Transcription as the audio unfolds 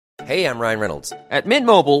Hey, I'm Ryan Reynolds. At Mint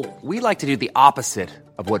Mobile, we like to do the opposite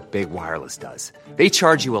of what Big Wireless does. They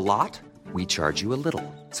charge you a lot, we charge you a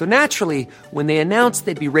little. So naturally, when they announced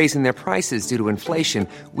they'd be raising their prices due to inflation,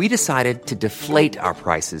 we decided to deflate our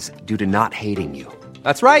prices due to not hating you.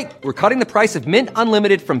 That's right. We're cutting the price of Mint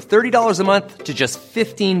Unlimited from $30 a month to just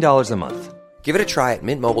 $15 a month. Give it a try at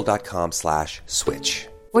mintmobile.com/switch.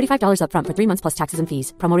 $45 up front for 3 months plus taxes and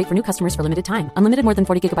fees. Promo rate for new customers for limited time. Unlimited more than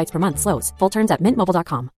 40 gigabytes per month. Slows full terms at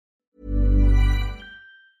mintmobile.com.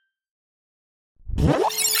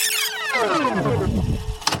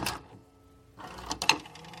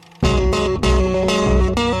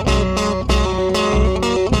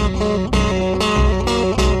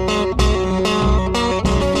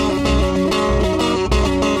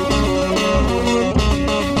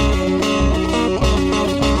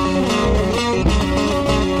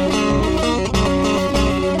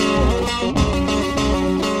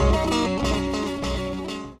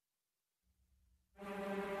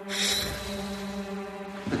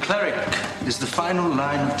 The cleric is the final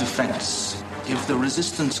line of defense. If the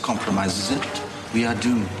resistance compromises it, we are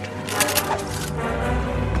doomed.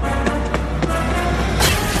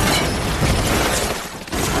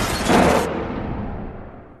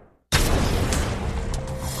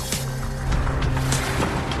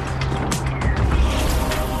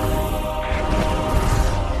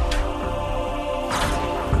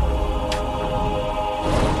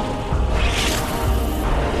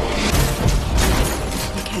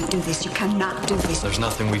 You cannot do this. There's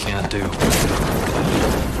nothing we can't do.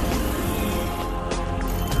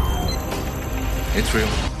 It's real.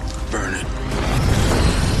 Burn it.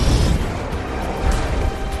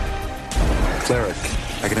 Cleric,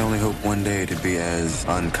 I can only hope one day to be as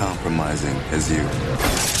uncompromising as you.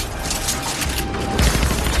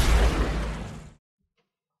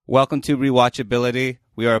 Welcome to Rewatchability.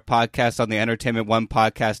 We are a podcast on the Entertainment One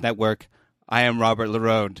Podcast Network. I am Robert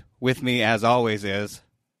Larone. With me, as always, is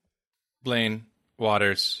Blaine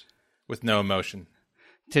Waters with no emotion.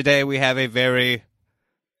 Today we have a very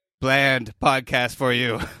bland podcast for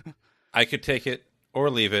you. I could take it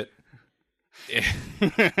or leave it.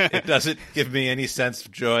 It doesn't give me any sense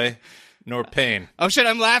of joy nor pain. Oh shit,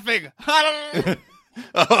 I'm laughing.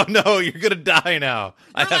 Oh no, you're gonna die now.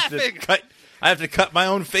 I'm laughing. I have to cut my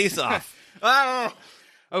own face off. Oh.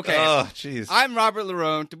 Okay. Oh, jeez. I'm Robert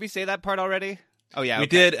Larone. Did we say that part already? Oh, yeah. We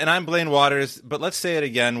did, and I'm Blaine Waters, but let's say it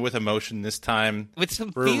again with emotion this time. With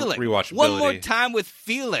some feeling. Rewatchability. One more time with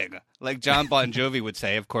feeling. Like John Bon Jovi would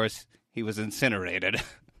say. Of course, he was incinerated.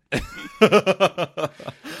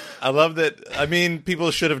 I love that. I mean,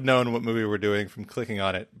 people should have known what movie we're doing from clicking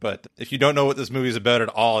on it, but if you don't know what this movie is about at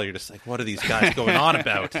all, you're just like, what are these guys going on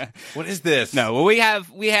about? What is this? No, well, we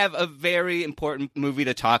have a very important movie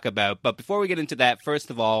to talk about, but before we get into that, first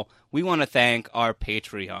of all, we want to thank our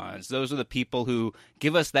Patreons. Those are the people who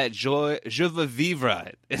give us that joie de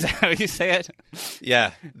vivre. Is that how you say it?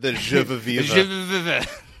 Yeah, the joie de vivre. Joie de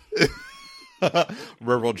vivre.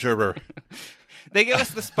 Rural gerber. They give us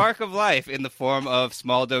the spark of life in the form of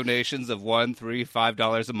small donations of $1, $3,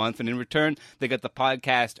 $5 a month. And in return, they get the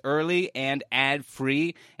podcast early and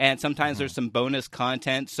ad-free. And sometimes there's some bonus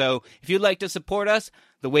content. So if you'd like to support us,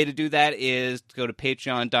 the way to do that is to go to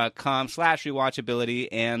patreon.com/rewatchability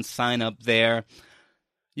and sign up there.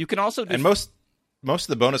 You can also... And most of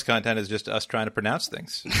the bonus content is just us trying to pronounce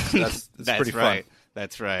things. That's pretty right. fun.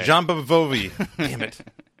 That's right. Jean Bavovi. Damn it.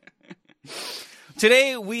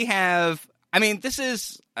 Today we have... I mean, this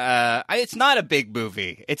is, it's not a big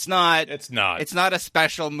movie. It's not a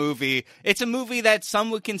special movie. It's a movie that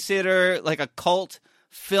some would consider like a cult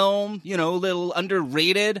film, you know, a little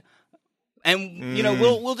underrated. And, you know,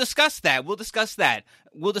 we'll discuss that. We'll discuss that.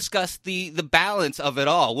 We'll discuss the balance of it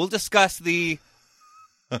all. We'll discuss the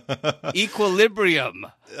equilibrium.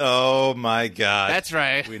 Oh, my God. That's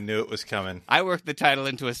right. We knew it was coming. I worked the title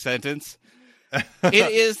into a sentence. It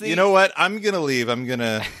is the... You know what? I'm going to leave. I'm going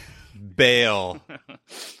to... bail.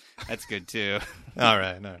 That's good too. All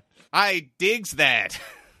right, no. I digs that.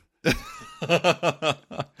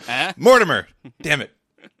 Huh? Mortimer. Damn it.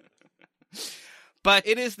 But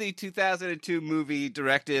it is the 2002 movie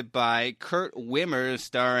directed by Kurt Wimmer,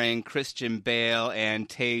 starring Christian Bale and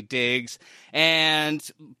Taye Diggs. And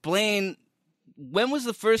Blaine, when was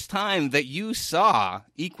the first time that you saw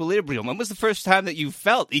Equilibrium? When was the first time that you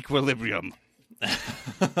felt Equilibrium?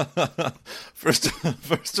 First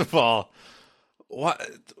of all,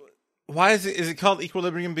 why is it called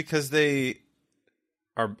Equilibrium? Because they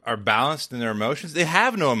are balanced in their emotions? They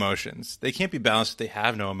have no emotions. They can't be balanced if they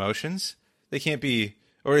have no emotions. They can't be...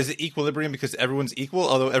 Or is it Equilibrium because everyone's equal,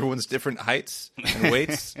 although everyone's different heights and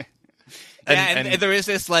weights? And there is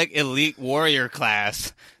this, like, elite warrior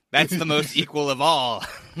class That's the most equal of all.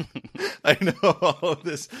 I know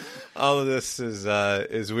all of this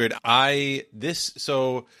is weird.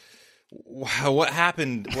 What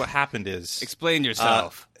happened is Explain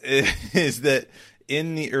yourself. Is that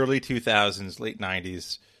in the early 2000s, late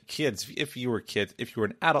 90s, kids, if you were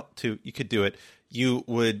an adult too, you could do it. You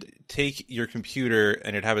would take your computer and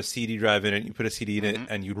it'd have a CD drive in it. You put a CD in it,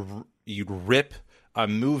 and you'd rip a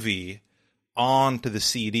movie onto the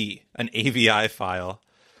CD, an AVI file,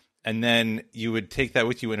 and then you would take that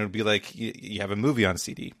with you, and it would be like you have a movie on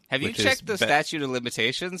CD. Have you checked the statute of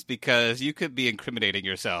limitations? Because you could be incriminating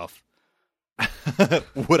yourself.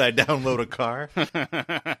 Would I download a car?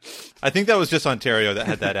 I think that was just Ontario that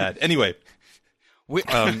had that ad. Anyway.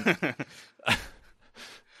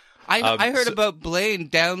 I heard about Blaine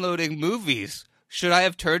downloading movies. Should I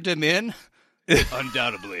have turned him in?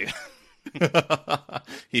 Undoubtedly.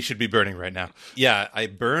 He should be burning right now. Yeah, I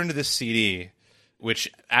burned this CD, which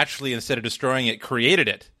actually, instead of destroying it, created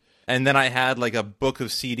it. And then I had like a book of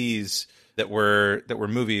CDs that were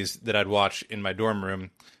movies that I'd watch in my dorm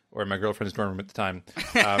room, or my girlfriend's dorm room at the time.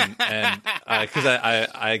 And because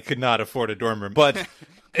I could not afford a dorm room. But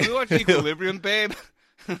can we watch Equilibrium, babe?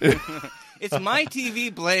 It's my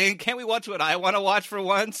TV, Blaine. Can't we watch what I want to watch for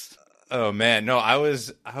once? Oh man, no, I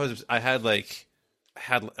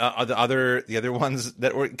had the other ones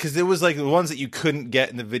that were, because it was like the ones that you couldn't get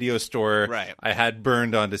in the video store. Right. I had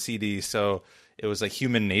burned onto CD, so it was like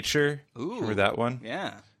Human Nature. Ooh, remember that one?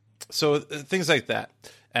 Yeah. So things like that,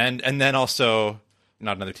 and then also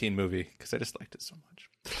not another teen movie because I just liked it so much.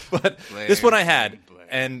 But this one I had,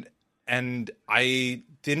 and I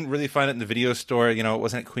didn't really find it in the video store. You know, it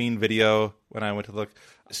wasn't at Queen Video when I went to look.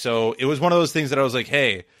 So it was one of those things that I was like,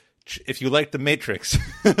 hey, if you like The Matrix,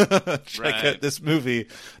 check out this movie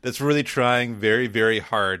that's really trying very, very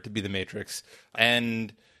hard to be The Matrix.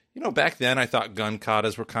 And, you know, back then I thought gun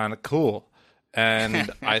katas were kind of cool.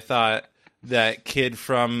 And I thought that kid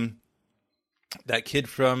from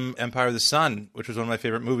Empire of the Sun, which was one of my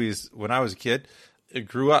favorite movies when I was a kid,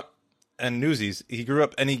 grew up, and Newsies, he grew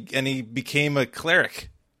up and he became a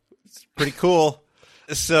cleric. It's pretty cool.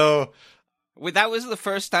 So that was the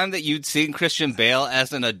first time that you'd seen Christian Bale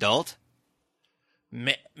as an adult?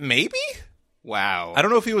 Maybe? Wow. I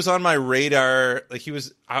don't know if he was on my radar. Like he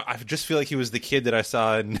was, I just feel like he was the kid that I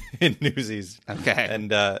saw in Newsies. Okay.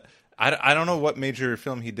 And I don't know what major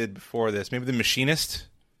film he did before this. Maybe The Machinist?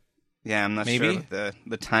 Yeah, I'm not sure of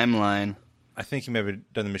the timeline. I think he may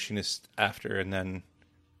have done The Machinist after and then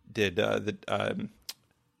did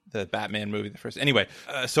the Batman movie the first. Anyway,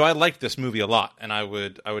 so I liked this movie a lot, and I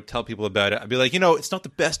would tell people about it. I'd be like, you know, it's not the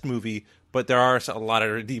best movie, but there are a lot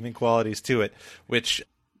of redeeming qualities to it, which,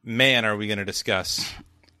 man, are we going to discuss.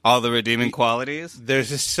 All the redeeming qualities? There's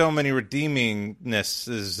just so many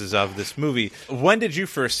redeemingnesses of this movie. When did you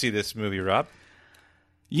first see this movie, Rob?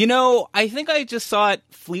 You know, I think I just saw it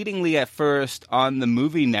fleetingly at first on the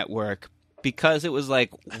Movie Network because it was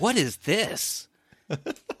like, what is this?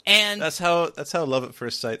 And that's how Love at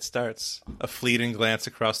First Sight starts. A fleeting glance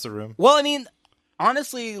across the room. Well, I mean,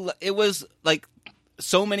 honestly, it was like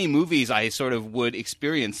so many movies I sort of would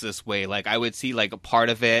experience this way. Like I would see like a part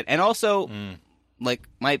of it, and also like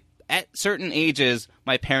at certain ages,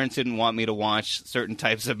 my parents didn't want me to watch certain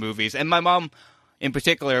types of movies, and my mom in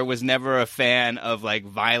particular was never a fan of like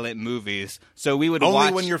violent movies. So we would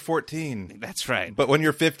only when you're 14. That's right. But when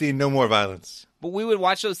you're 15, no more violence. But we would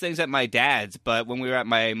watch those things at my dad's, but when we were at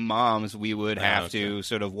my mom's, we would have to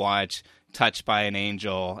sort of watch Touched by an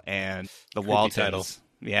Angel and The Waltons. Title.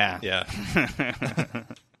 Yeah. Yeah.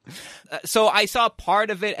 So I saw part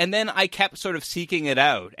of it, and then I kept sort of seeking it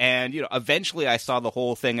out. And, you know, eventually I saw the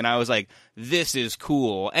whole thing, and I was like, this is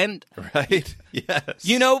cool. And, right? Yes.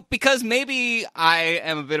 You know, because maybe I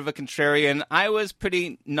am a bit of a contrarian, I was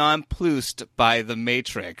pretty nonplussed by The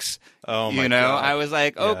Matrix. Oh, my You know, God. I was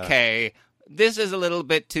like, okay, this is a little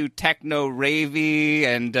bit too techno-ravey,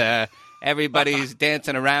 and everybody's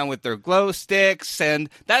dancing around with their glow sticks, and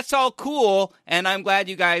that's all cool, and I'm glad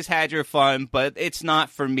you guys had your fun, but it's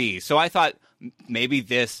not for me. So I thought maybe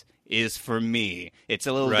this is for me. It's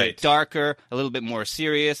a little bit darker, a little bit more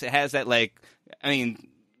serious. It has that, like, I mean,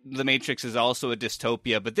 The Matrix is also a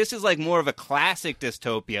dystopia, but this is like more of a classic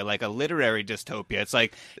dystopia, like a literary dystopia. It's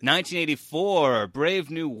like 1984 or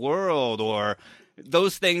Brave New World or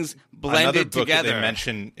those things blended Another book together. that they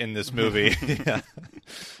mention in this movie.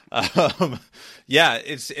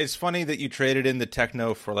 It's funny that you traded in the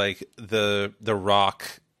techno for like the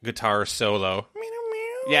rock guitar solo.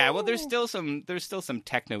 Yeah, well, there's still some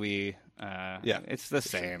techno-y. It's the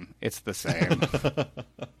same. It's the same.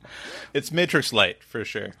 It's Matrix Light for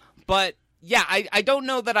sure. But yeah, I don't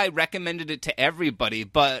know that I recommended it to everybody,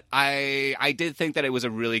 but I did think that it was a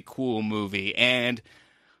really cool movie, and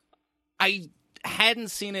I hadn't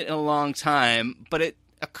seen it in a long time, but it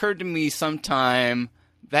occurred to me sometime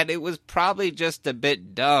that it was probably just a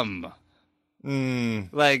bit dumb.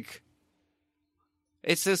 Like,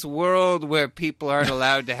 it's this world where people aren't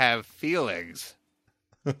allowed to have feelings.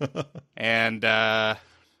 And,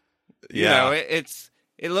 you know,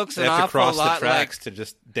 it looks an awful lot like... They have to cross the tracks to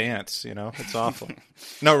just dance, you know? It's awful.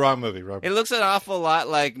 No, wrong movie. It looks an awful lot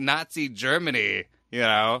like Nazi Germany, you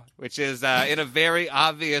know, which is in a very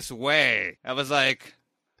obvious way. I was like,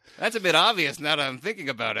 that's a bit obvious now that I'm thinking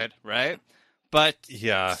about it, right? But,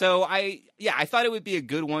 yeah. So I thought it would be a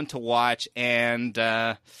good one to watch, and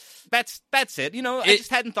that's it. You know, I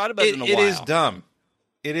just hadn't thought about it in a while. It is dumb.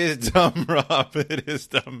 It is dumb, Rob. It is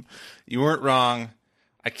dumb. You weren't wrong.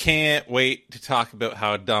 I can't wait to talk about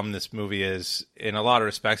how dumb this movie is in a lot of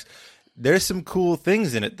respects. There's some cool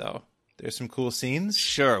things in it, though. There's some cool scenes.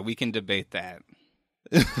 Sure, we can debate that.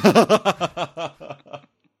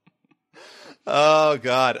 Oh,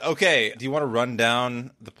 God. Okay, do you want to run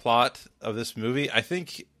down the plot of this movie? I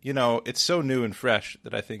think, you know, it's so new and fresh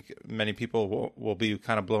that I think many people will be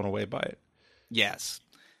kind of blown away by it. Yes.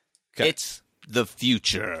 Okay. It's the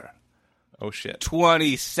future. Oh, shit.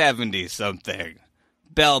 2070-something.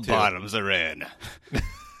 Bell bottoms are in.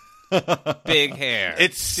 Big hair.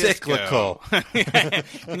 It's cyclical.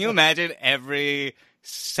 Can you imagine every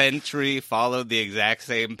century followed the exact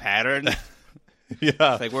same pattern? Yeah.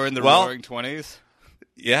 It's like we're in the roaring 20s.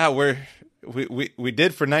 Yeah, we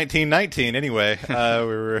did for 1919 anyway. We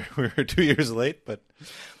were 2 years late, but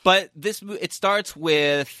it starts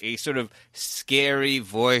with a sort of scary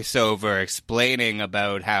voiceover explaining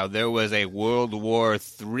about how there was a World War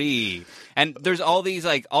III, and there's all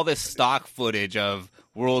this stock footage of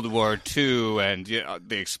World War II and, you know,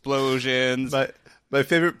 the explosions. My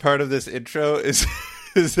favorite part of this intro is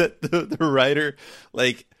that the writer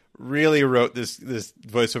really wrote this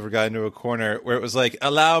voiceover guy into a corner where it was like,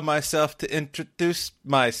 allow myself to introduce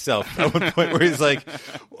myself at one point where he's like,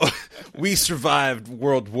 we survived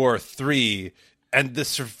World War III and the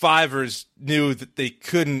survivors knew that they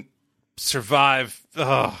couldn't survive.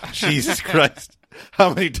 Oh, Jesus Christ.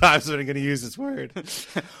 How many times am I going to use this word?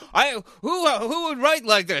 Who would write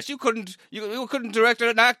like this? You couldn't direct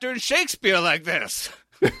an actor in Shakespeare like this.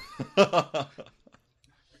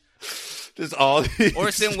 Just all these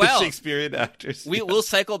Orson Welles. Shakespearean actors. We'll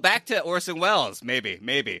cycle back to Orson Welles, maybe.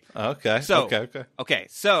 Okay. Okay.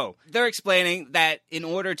 So they're explaining that in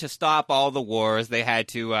order to stop all the wars, they had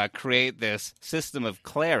to create this system of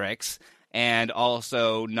clerics and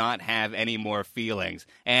also not have any more feelings.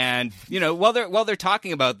 And, you know, while they're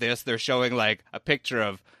talking about this, they're showing like a picture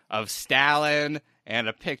of Stalin and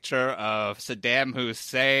a picture of Saddam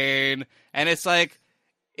Hussein, and it's like,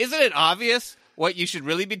 isn't it obvious what you should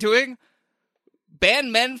really be doing?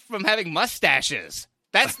 Ban men from having mustaches.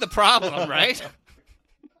 That's the problem, right?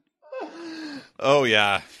 Oh,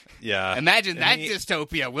 yeah. Yeah. Imagine that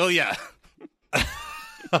dystopia, will ya?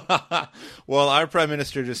 Well, our prime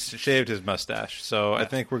minister just shaved his mustache, so I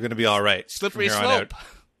think we're going to be all right. Slippery slope.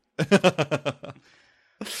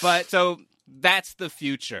 But so that's the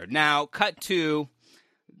future. Now, cut to,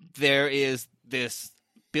 there is this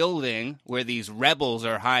building where these rebels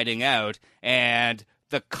are hiding out, and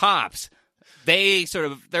the cops,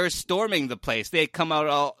 they're storming the place. They come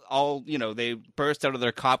out all you know, they burst out of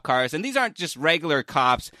their cop cars. And these aren't just regular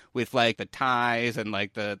cops with like the ties and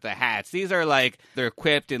like the hats. These are like, they're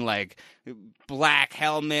equipped in like black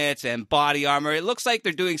helmets and body armor. It looks like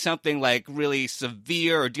they're doing something like really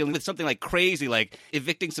severe or dealing with something like crazy, like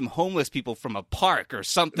evicting some homeless people from a park or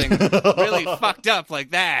something really fucked up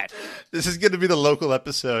like that. This is going to be the local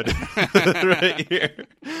episode right here.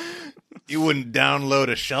 You wouldn't download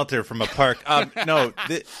a shelter from a park. No,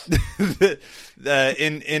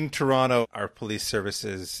 in Toronto, our police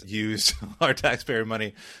services use our taxpayer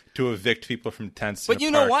money to evict people from tents. But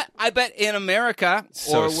you know what? I bet in America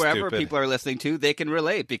So or wherever stupid. people are listening to, they can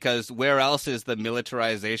relate, because where else is the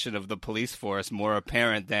militarization of the police force more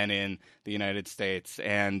apparent than in the United States?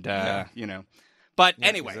 And, you know. But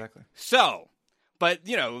anyway, exactly. So... But,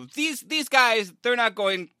 you know, these guys, they're not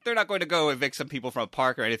going to go evict some people from a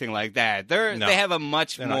park or anything like that. They have a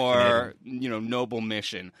much more, you know, noble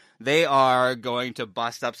mission. They are going to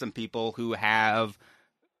bust up some people who have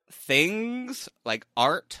things, like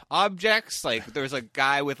art objects. Like there's a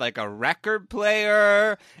guy with like a record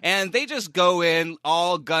player, and they just go in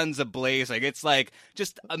all guns ablaze. Like it's like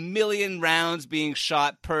just 1 million rounds being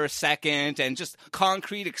shot per second, and just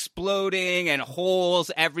concrete exploding and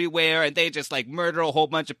holes everywhere, and they just like murder a whole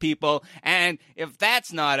bunch of people. And if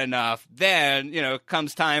that's not enough, then, you know,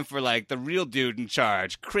 comes time for like the real dude in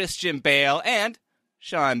charge, Christian Bale and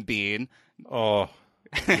Sean Bean. Oh,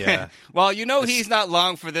 yeah. Well, you know he's not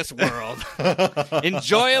long for this world.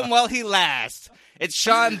 Enjoy him while he lasts. It's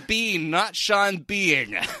Sean Bean, not Sean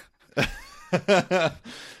Being.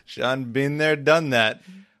 Sean been there, done that.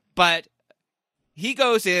 But he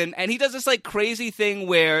goes in, and he does this like crazy thing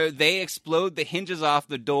where they explode the hinges off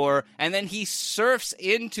the door, and then he surfs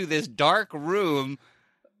into this dark room.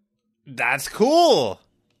 That's cool.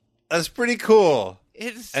 That's pretty cool.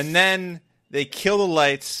 It's... And then they kill the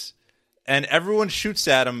lights, and everyone shoots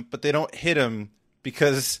at him, but they don't hit him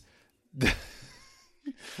because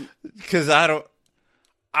I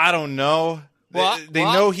don't know. They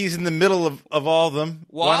know he's in the middle of all of them.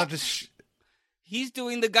 What? Why not just... He's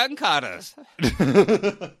doing the gun katas.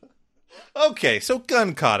 Okay, so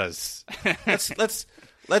gun katas.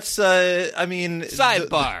 Let's I mean...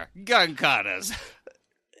 Sidebar, gun katas.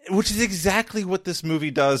 Which is exactly what this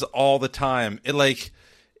movie does all the time. It like...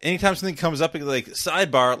 Anytime something comes up, like,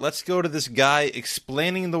 sidebar, let's go to this guy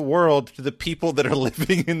explaining the world to the people that are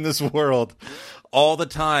living in this world all the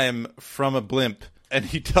time from a blimp. And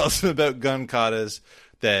he tells them about gun katas,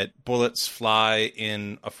 that bullets fly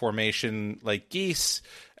in a formation like geese,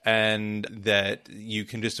 and that you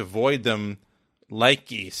can just avoid them like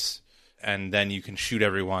geese, and then you can shoot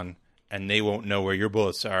everyone, and they won't know where your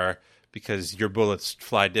bullets are because your bullets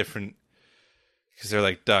fly different. Because they're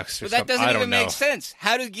like ducks or something. But that doesn't even make know. sense.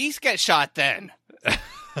 How do geese get shot then?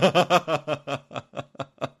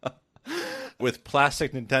 With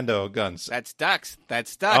plastic Nintendo guns. That's ducks.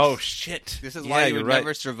 That's ducks. Oh, shit. This is why you would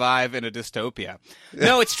never survive in a dystopia.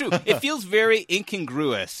 No, it's true. It feels very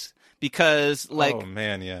incongruous because, like... Oh,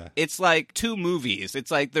 man, yeah. It's like two movies.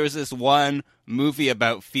 It's like there's this one movie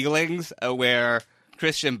about feelings where...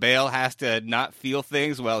 Christian Bale has to not feel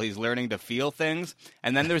things while he's learning to feel things.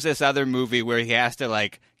 And then there's this other movie where he has to,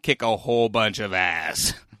 like, kick a whole bunch of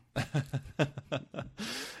ass.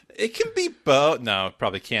 It can be both. No,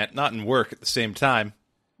 probably can't. Not in work at the same time,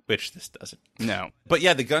 which this doesn't. No. But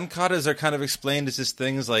yeah, the gun katas are kind of explained as just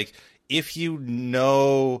things like, if you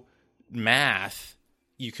know math,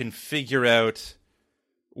 you can figure out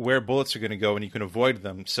where bullets are going to go and you can avoid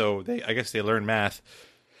them. So I guess they learn math.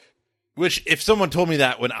 Which, if someone told me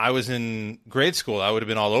that when I was in grade school, I would have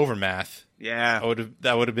been all over math. Yeah.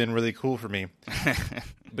 That would have been really cool for me.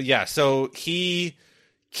 But yeah, so he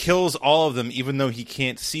kills all of them, even though he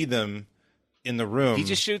can't see them in the room. He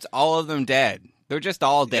just shoots all of them dead. They're just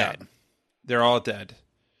all dead. Yeah, they're all dead.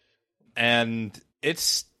 And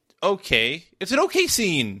it's okay. It's an okay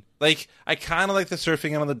scene. Like, I kind of like the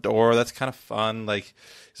surfing on the door. That's kind of fun. Like,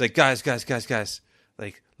 he's like, guys.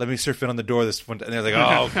 Like, let me surf in on the door this one. And they're like,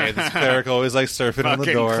 oh, okay, this cleric always likes surfing on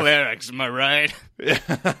the door. Fucking clerics, am I right?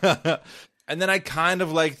 And then I kind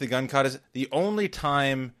of like the gun katas. The only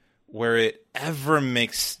time where it ever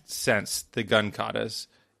makes sense, the gun katas,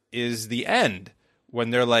 is the end. When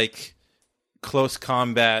they're, like, close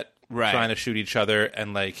combat, trying to shoot each other,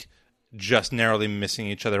 and, like, just narrowly missing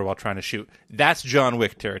each other while trying to shoot. That's John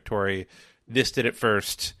Wick territory. This did it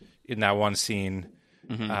first in that one scene.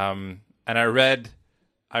 Mm-hmm. And I read...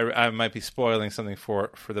 I might be spoiling something for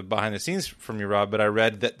the behind the scenes from you, Rob, but I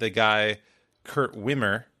read that the guy Kurt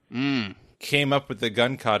Wimmer came up with the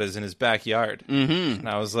gun katas in his backyard, and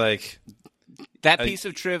I was like, that piece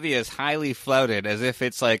of trivia is highly flouted, as if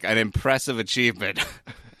it's like an impressive achievement.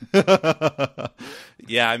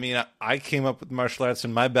 Yeah, I mean, I came up with martial arts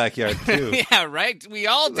in my backyard too. Yeah, right. We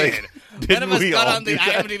all did. None of us got on the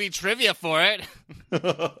IMDb trivia for it.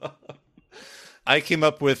 I came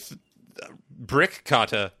up with brick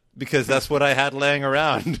kata because that's what I had laying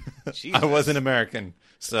around. I wasn't American,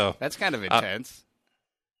 so that's kind of intense.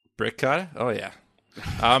 Brick kata? Oh yeah.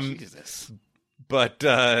 Jesus. But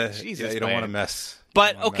Jesus, yeah, you don't want to mess.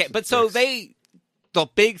 But okay, but so the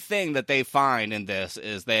big thing that they find in this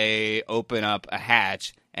is they open up a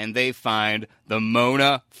hatch and they find the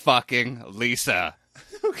Mona fucking Lisa.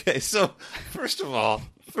 Okay, so first of all,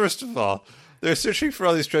 they're searching for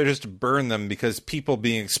all these treasures to burn them because people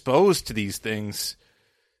being exposed to these things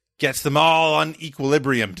gets them all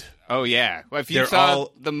unequilibriumed. Oh, yeah. Well, if you saw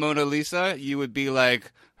the Mona Lisa, you would be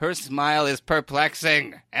like, her smile is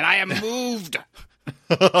perplexing, and I am moved.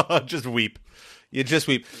 Just weep. You just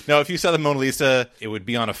weep. No, if you saw the Mona Lisa, it would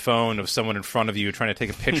be on a phone of someone in front of you trying to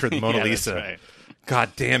take a picture of the Mona Lisa. That's right.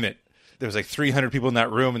 God damn it. There was like 300 people in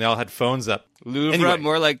that room, and they all had phones up. Louvre, Anyway.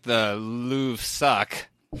 more like the Louvre suck.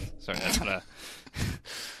 Sorry, that's not a...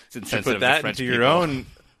 It's insensitive Put to that French into your people. own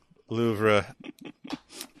Louvre.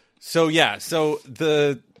 So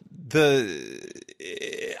they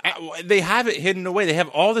have it hidden away. They have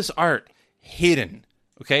all this art hidden.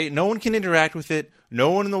 Okay, no one can interact with it.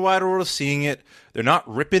 No one in the wider world is seeing it. They're not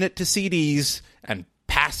ripping it to CDs and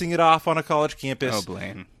passing it off on a college campus. Oh,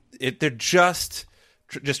 Blaine. They're just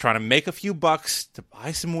trying to make a few bucks to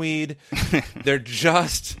buy some weed. they're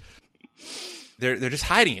just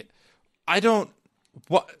hiding it.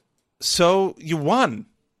 What? So you won.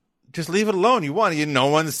 Just leave it alone. You won. No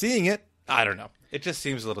one's seeing it. I don't know. It just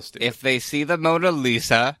seems a little stupid. If they see the Mona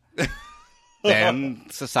Lisa, then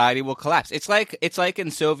society will collapse. It's like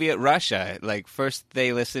in Soviet Russia. Like first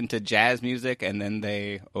they listen to jazz music and then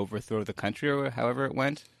they overthrow the country, or however it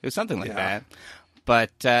went. It was something like that.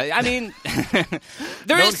 But I mean,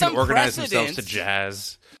 there is some organize precedence. themselves to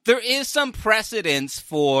jazz. There is some precedence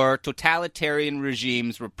for totalitarian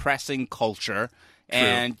regimes repressing culture,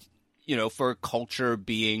 and for culture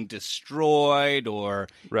being destroyed or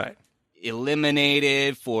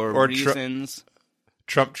eliminated for reasons.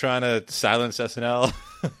 Trump trying to silence SNL.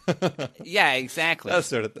 Yeah, exactly. That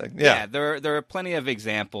sort of thing. Yeah, there are plenty of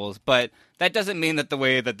examples, but that doesn't mean that the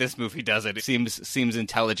way that this movie does it seems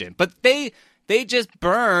intelligent. But they just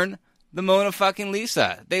burn the Mona fucking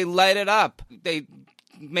Lisa. They light it up. They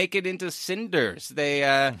make it into cinders. They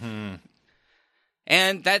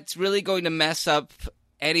and that's really going to mess up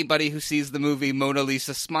anybody who sees the movie Mona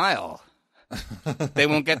Lisa Smile. They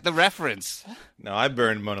won't get the reference. No, I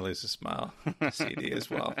burned Mona Lisa Smile CD as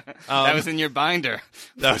well. That was in your binder.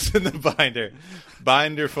 That was in the binder.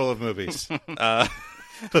 Binder full of movies.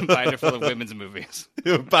 Binder full of women's movies.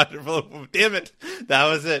 Binder full of... Damn it. That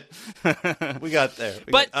was it. We got there.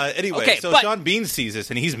 Anyway, okay, so Sean Bean sees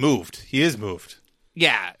this, and he's moved. He is moved.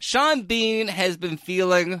 Yeah, Sean Bean has been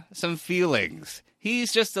feeling some feelings.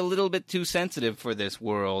 He's just a little bit too sensitive for this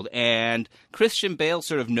world, and Christian Bale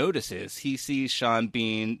sort of notices. He sees Sean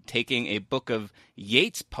Bean taking a book of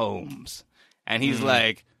Yeats poems, and he's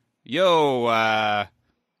like, yo,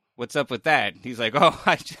 what's up with that? He's like, oh,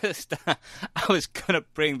 I was going to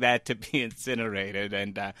bring that to be incinerated,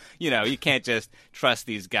 and, you can't just trust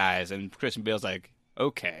these guys. And Christian Bale's like,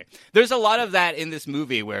 okay. There's a lot of that in this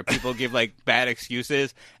movie where people give, bad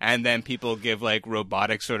excuses, and then people give,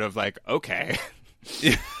 robotic sort of, okay.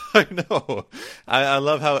 Yeah, I know. I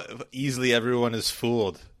love how easily everyone is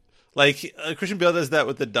fooled. Christian Bale does that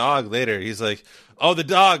with the dog later. He's like, oh, the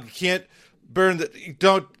dog can't burn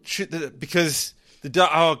don't shoot because the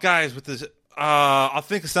dog, oh, guys, with this, I'll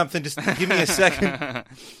think of something, just give me a second.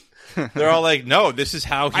 They're all like, no, this is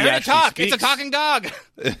how he actually speaks. It's a talking dog.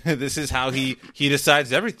 This is how he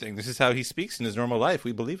decides everything. This is how he speaks in his normal life.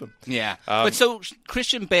 We believe him. Yeah. But so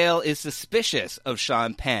Christian Bale is suspicious of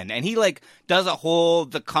Sean Penn, and he does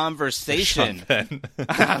the conversation Sean Penn.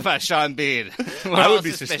 about Sean Bean. I would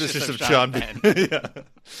be suspicious of Sean Bean. Yeah.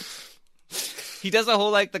 He does a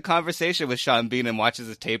whole the conversation with Sean Bean and watches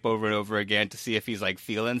his tape over and over again to see if he's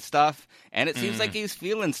feeling stuff. And it seems like he's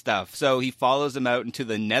feeling stuff. So he follows him out into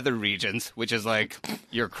the nether regions, which is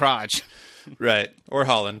your crotch. Right. Or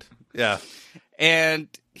Holland. Yeah. And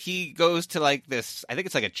he goes to this, I think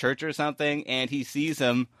it's a church or something, and he sees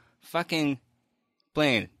him fucking,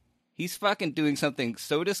 Blaine, he's fucking doing something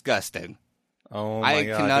so disgusting. Oh my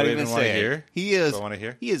God. I cannot Do I even say hear? it. He is, Do I want to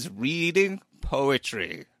hear? He is reading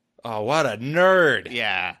poetry. Oh, what a nerd.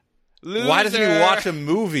 Yeah. Loser. Why doesn't he watch a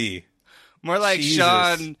movie? More like Jesus.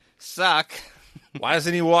 Sean Suck. Why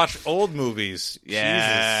doesn't he watch old movies?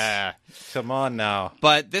 Yeah. Jesus. Come on now.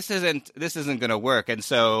 But this isn't going to work, and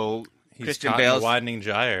so He's Christian caught in the Bale's widening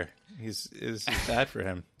gyre. It's bad for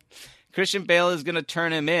him. Christian Bale is going to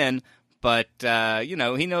turn him in, but he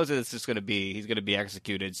knows that it's just going to be he's going to be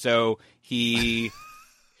executed. So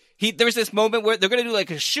there's this moment where they're going to do a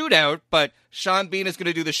shootout, but Sean Bean is going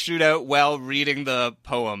to do the shootout while reading the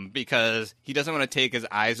poem because he doesn't want to take his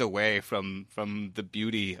eyes away from the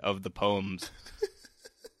beauty of the poems.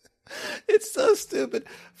 It's so stupid.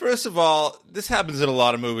 First of all, this happens in a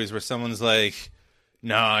lot of movies where someone's like,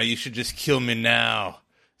 "Nah, you should just kill me now."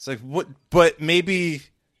 It's like, what? But maybe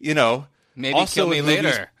Maybe also kill me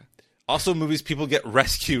later. Also, movies people get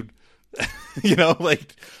rescued.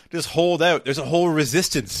 Just hold out. There's a whole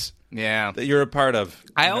resistance. Yeah, that you're a part of.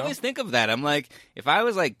 I always think of that. I'm like, if I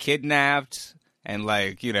was kidnapped and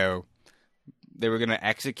they were gonna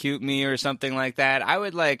execute me or something like that, I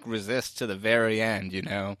would resist to the very end,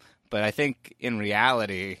 But I think in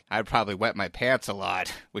reality, I'd probably wet my pants a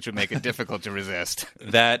lot, which would make it difficult to resist.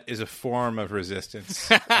 That is a form of resistance.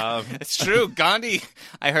 It's true. Gandhi,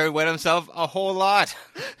 I heard, wet himself a whole lot.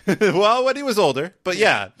 Well, when he was older. But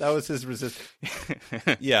yeah, that was his resistance.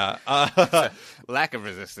 Yeah. Lack of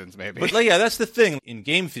resistance, maybe. But yeah, that's the thing. In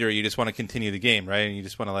game theory, you just want to continue the game, right? And you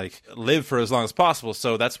just want to like live for as long as possible.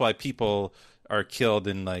 So that's why people are killed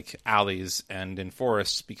in like alleys and in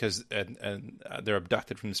forests because they're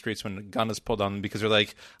abducted from the streets when a gun is pulled on them because they're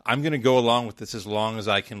like, I'm going to go along with this as long as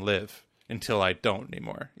I can live until I don't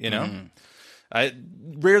anymore, you know?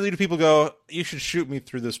 Rarely do people go, you should shoot me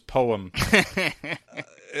through this poem.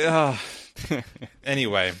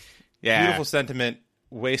 Anyway, yeah. Beautiful sentiment,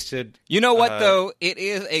 wasted. You know what, though? It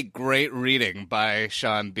is a great reading by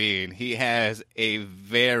Sean Bean. He has a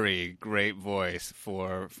very great voice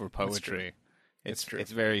for poetry. It's true. It's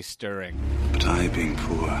very stirring. But I, being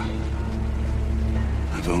poor,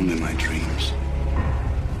 I've only my dreams.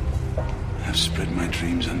 I've spread my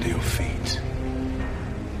dreams under your feet.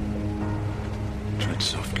 Tread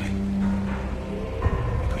softly,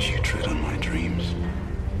 because you tread on my dreams.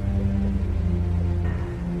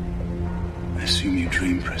 I assume you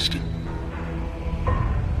dream, Preston.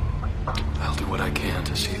 I'll do what I can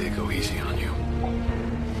to see they go easy on you.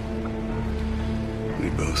 We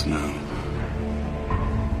both know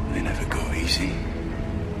they never go easy.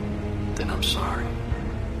 Then I'm sorry.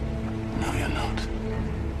 No, you're not.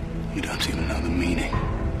 You don't even know the meaning.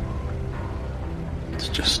 It's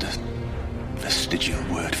just a vestigial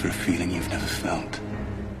word for a feeling you've never felt.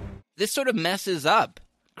 This sort of messes up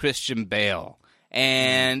Christian Bale.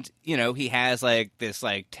 And, you know, he has like this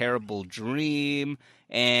like terrible dream,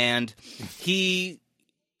 and he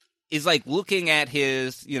is like looking at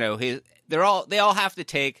his, you know, they all have to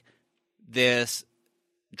take this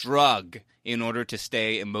drug in order to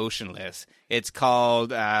stay emotionless. It's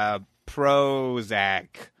called Prozac.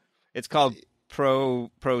 It's called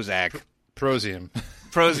Prozac. Prosium.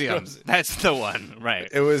 Prosium. That's the one, right?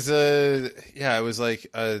 It was it was like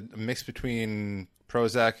a mix between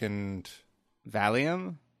Prozac and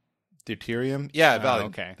Valium? Deuterium? Yeah, Valium.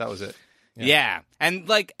 Okay. That was it. Yeah. And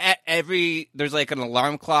like there's like an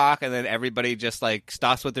alarm clock, and then everybody just like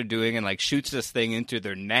stops what they're doing and like shoots this thing into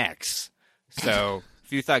their necks. So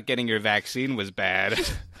if you thought getting your vaccine was bad,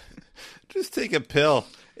 just take a pill.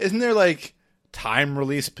 Isn't there like time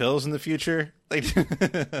release pills in the future? Like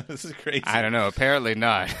this is crazy. I don't know. Apparently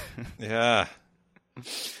not. Yeah.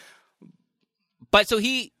 But so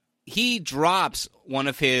he drops one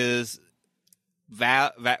of his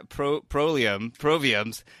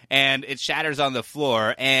proviums, and it shatters on the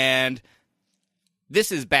floor, and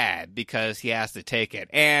this is bad because he has to take it.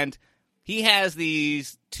 And he has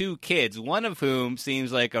these two kids, one of whom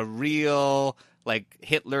seems like a real like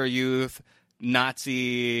Hitler Youth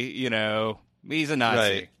Nazi, you know, he's a Nazi.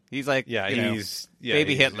 Right. He's like, he's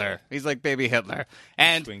baby Hitler. He's like baby Hitler.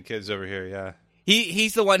 And twin kids over here, yeah.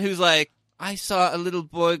 He's the one who's like, I saw a little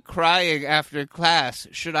boy crying after class.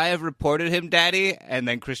 Should I have reported him, Daddy? And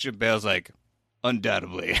then Christian Bale's like,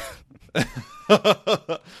 undoubtedly.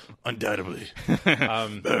 Undoubtedly.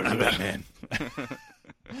 I'm Batman.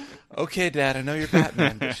 Okay, Dad, I know you're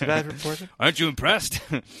Batman, but should I have reported? Aren't you impressed?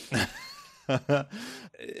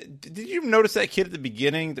 Did you notice that kid at the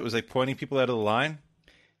beginning that was like pointing people out of the line?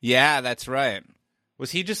 Yeah, that's right. Was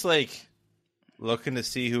he just like looking to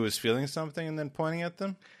see who was feeling something and then pointing at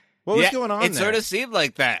them? What was going on It there? sort of seemed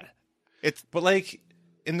like that. But like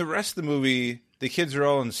in the rest of the movie, the kids are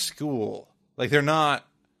all in school. Like they're not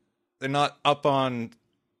up on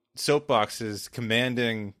soapboxes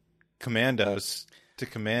commanding commandos to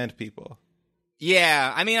command people.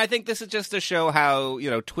 Yeah, I mean, I think this is just to show how, you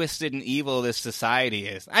know, twisted and evil this society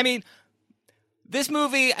is. I mean, this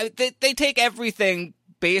movie, they take everything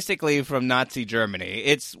basically from Nazi Germany.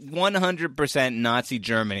 It's 100% Nazi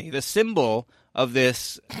Germany. The symbol of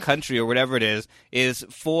this country or whatever it is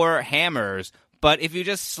 4 hammers. But if you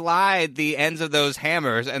just slide the ends of those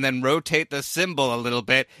hammers and then rotate the symbol a little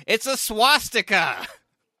bit, it's a swastika.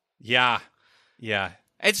 Yeah. Yeah.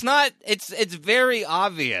 It's not, it's very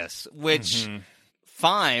obvious, which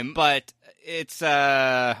fine, but it's, you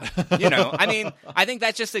know, I mean, I think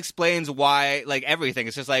that just explains why, like, everything.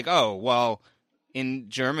 It's just like, oh, well, in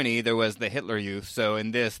Germany there was the Hitler Youth, so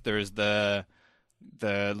in this there's the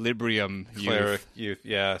Librium Youth,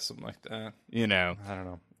 yeah, something like that. You know. I don't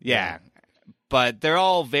know. Yeah. But they're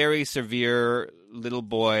all very severe little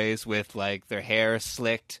boys with, like, their hair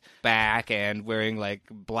slicked back and wearing, like,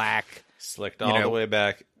 black. Slicked all the way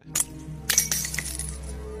back.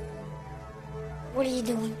 What are you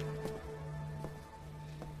doing?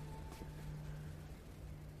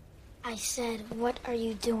 I said, what are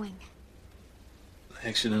you doing? I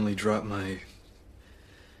accidentally dropped my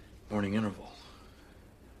morning interval.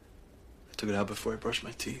 I took it out before I brushed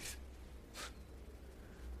my teeth.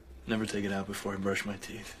 Never take it out before I brush my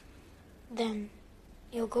teeth. Then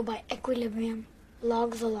you'll go by equilibrium,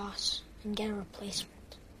 log the loss, and get a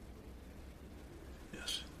replacement.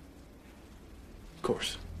 Yes. Of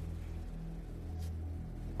course.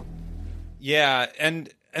 Yeah, and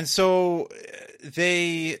so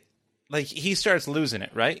they, like, he starts losing it,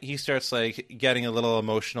 right? He starts, like, getting a little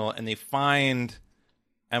emotional, and they find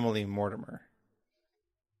Emily Mortimer.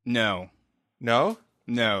 No. No?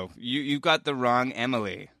 No. You got the wrong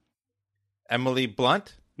Emily. Emily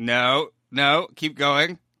Blunt? No. Keep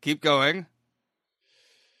going.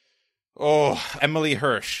 Oh, Emily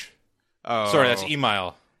Hirsch. Oh. Sorry, that's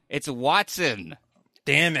Emile. It's Watson.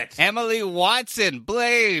 Damn it. Emily Watson.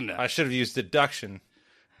 Blaine. I should have used deduction.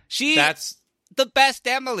 That's the best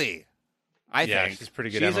Emily, I think. Yeah, she's pretty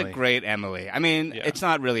good. She's Emily. A great Emily. I mean, It's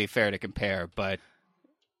not really fair to compare, but,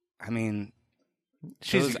 I mean,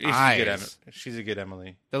 she's she's a good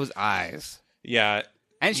Emily. Those eyes. Yeah.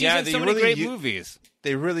 And she's in so many great movies.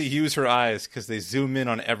 They really use her eyes because they zoom in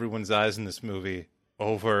on everyone's eyes in this movie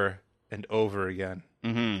over and over again.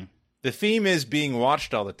 Mm-hmm. The theme is being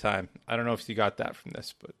watched all the time. I don't know if you got that from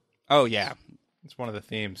this, but... Oh, yeah. It's one of the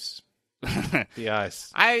themes. The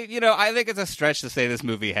eyes. I think it's a stretch to say this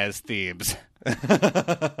movie has themes.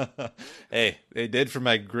 Hey, they did for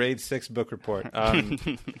my grade 6 book report.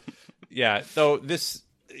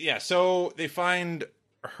 So they find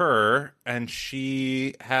her, and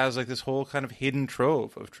she has, like, this whole kind of hidden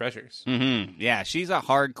trove of treasures. Mm-hmm. Yeah, she's a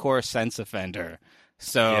hardcore sense offender.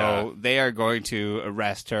 So they are going to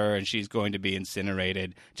arrest her, and she's going to be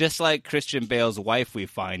incinerated, just like Christian Bale's wife, we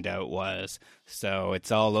find out, was. So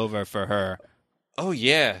it's all over for her. Oh,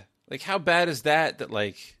 yeah. Like, how bad is that,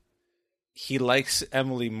 like, he likes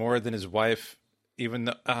Emily more than his wife, even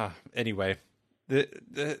though... anyway,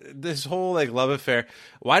 this whole, like, love affair.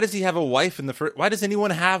 Why does he have a wife in the first... Why does anyone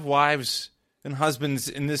have wives and husbands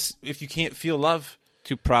in this if you can't feel love?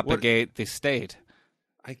 To propagate the state.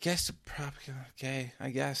 I guess okay,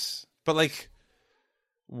 I guess. But, like,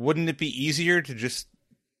 wouldn't it be easier to just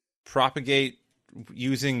propagate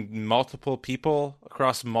using multiple people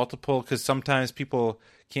across multiple... Because sometimes people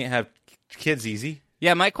can't have kids easy.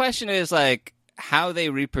 Yeah, my question is, like, how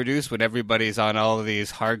they reproduce when everybody's on all of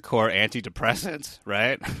these hardcore antidepressants,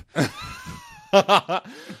 right?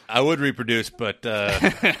 I would reproduce, but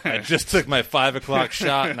I just took my 5 o'clock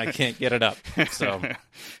shot and I can't get it up, so...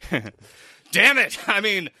 Damn it! I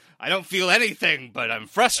mean, I don't feel anything, but I'm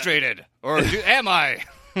frustrated. Or am I?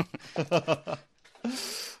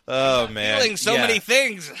 Oh, man. Feeling so many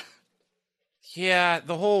things. Yeah,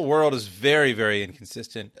 the whole world is very, very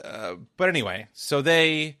inconsistent. But anyway, so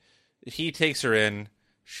he takes her in.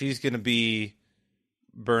 She's going to be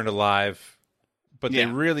burned alive. But they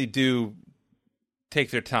really do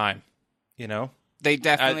take their time, you know? They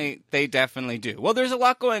definitely do. Well, there's a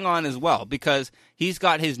lot going on as well, because he's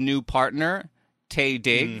got his new partner, Taye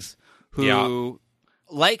Diggs, who,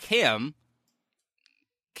 like him,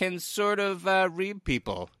 can sort of read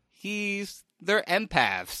people. They're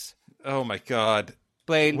empaths. Oh my God.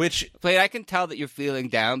 Blaine, I can tell that you're feeling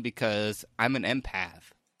down because I'm an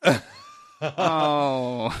empath.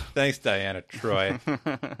 Oh. Thanks, Diana Troy.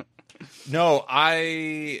 No,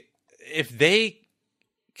 if they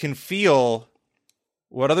can feel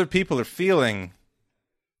what other people are feeling,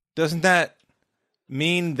 doesn't that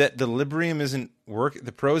mean that the Librium isn't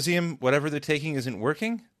the Prosium, whatever they're taking, isn't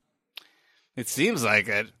working? It seems like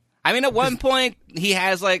it. I mean, at one point, he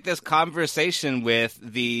has, like, this conversation with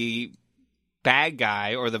the bad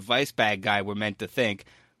guy, or the vice bad guy, we're meant to think,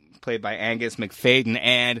 played by Angus McFadden,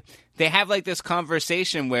 and they have, like, this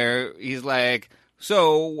conversation where he's like,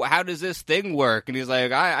 so how does this thing work? And he's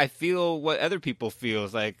like, I feel what other people feel.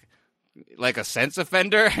 It's like a sense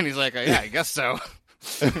offender? And he's like, yeah, I guess so.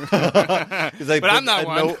 He's like, but I'm not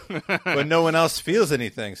one. But no one else feels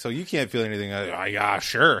anything, so you can't feel anything. Yeah,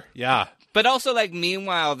 sure. Yeah. But also, like,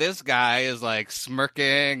 meanwhile, this guy is, like,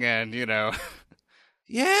 smirking and, you know.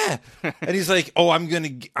 Yeah. And he's like, oh, I'm gonna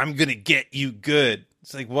get you good.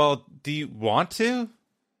 It's like, well, do you want to?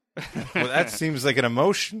 Well, that seems like an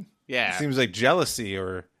emotion. Yeah. It seems like jealousy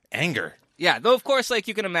or anger. Yeah, though, of course, like,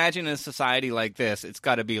 you can imagine in a society like this, it's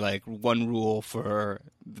got to be, like, one rule for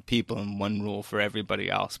the people and one rule for everybody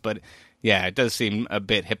else. But, yeah, it does seem a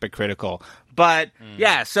bit hypocritical. But,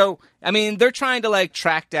 yeah, so, I mean, they're trying to, like,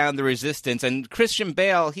 track down the resistance. And Christian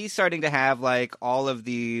Bale, he's starting to have, like, all of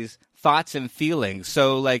these thoughts and feelings.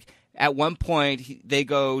 So, like, at one point, they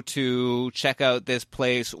go to check out this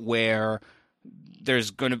place where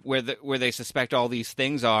there's going to where they suspect all these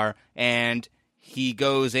things are, and he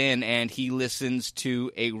goes in and he listens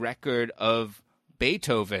to a record of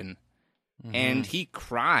Beethoven, and he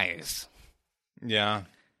cries. Yeah.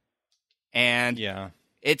 And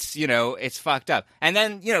it's, it's fucked up. And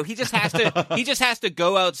then, he just has to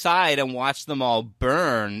go outside and watch them all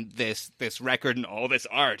burn this record and all this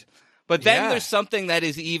art. But then there's something that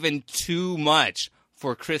is even too much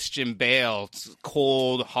for Christian Bale's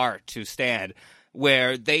cold heart to stand,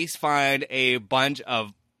 where they find a bunch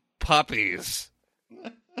of puppies.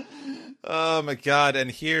 Oh my God. And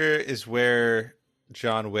here is where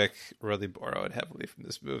John Wick really borrowed heavily from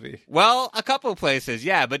this movie. Well, a couple places,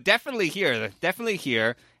 yeah, but definitely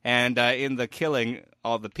here, and in the killing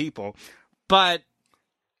all the people. But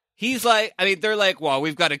he's like, they're like, well,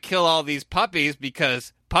 we've got to kill all these puppies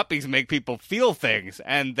because puppies make people feel things.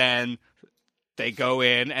 And then they go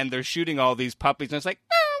in and they're shooting all these puppies, and it's like,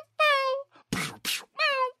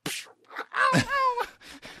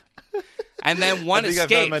 and then one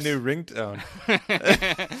escapes. I found my new ringtone.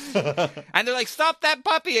 And they're like, stop that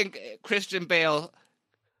puppy! And Christian Bale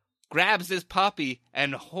grabs this puppy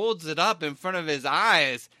and holds it up in front of his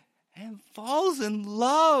eyes and falls in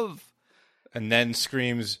love. And then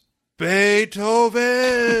screams,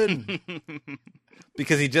 Beethoven!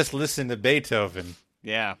 Because he just listened to Beethoven.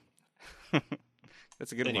 Yeah.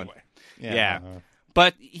 That's a good one. Yeah.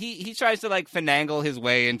 But he tries to finagle his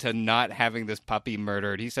way into not having this puppy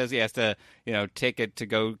murdered. He says he has to, take it to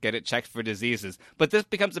go get it checked for diseases. But this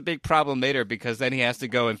becomes a big problem later because then he has to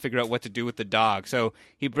go and figure out what to do with the dog. So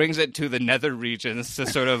he brings it to the nether regions to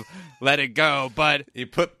sort of let it go. But he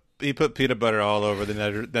put peanut butter all over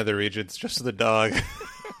the nether regions just so the dog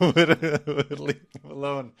would leave him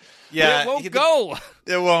alone. Yeah, it won't go.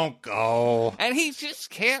 It won't go. And he just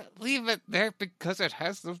can't leave it there because it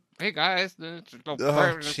has those big eyes.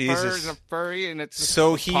 Jesus. Furry, and it's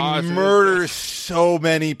so he murders so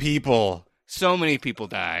many people. So many people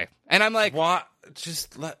die. And I'm like, what?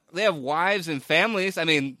 They have wives and families.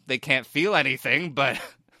 They can't feel anything, but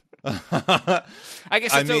I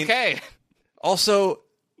guess it's okay. Also,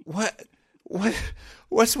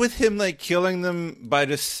 what's with him killing them by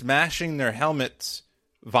just smashing their helmets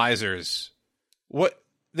visors? What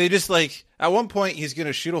they just at one point he's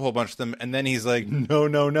gonna shoot a whole bunch of them, and then he's like,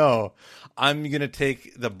 no, I'm gonna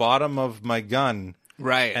take the bottom of my gun,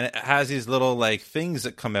 right? And it has these little things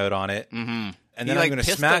that come out on it, and then I'm gonna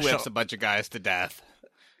smash whips a bunch of guys to death,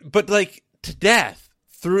 but to death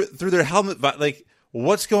through their helmet.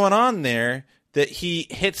 What's going on there that he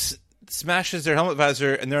smashes their helmet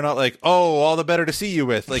visor, and they're not like, oh, all the better to see you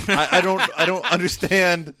with. I don't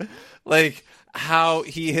understand how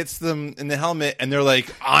he hits them in the helmet, and they're like,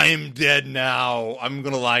 I'm dead now. I'm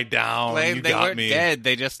gonna lie down. They got weren't me. Dead.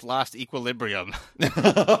 They just lost equilibrium.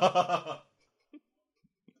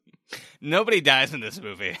 Nobody dies in this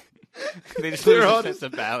movie. They just lose a sense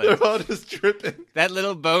of balance. They're all just tripping. That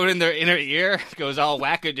little bone in their inner ear goes all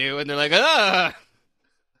wackadoo, and they're like, ugh!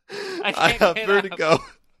 I have vertigo.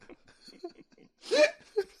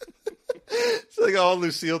 It's all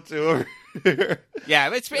Lucille too over here. Yeah,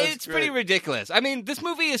 it's pretty ridiculous. This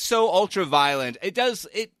movie is so ultra violent. It does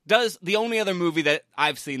the only other movie that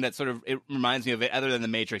I've seen that sort of it reminds me of it, other than The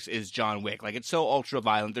Matrix, is John Wick. It's so ultra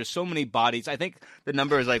violent. There's so many bodies. I think the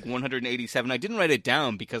number is 187. I didn't write it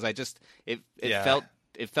down because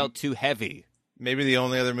it felt too heavy. Maybe the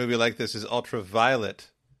only other movie like this is Ultraviolet,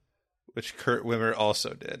 which Kurt Wimmer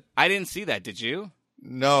also did. I didn't see that. Did you?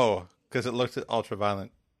 No, because it looked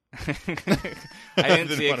ultra-violent. I didn't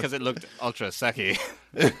see it because it looked ultra sucky.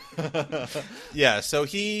 Yeah, so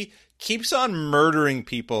he keeps on murdering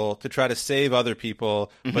people to try to save other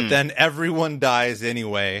people, but then everyone dies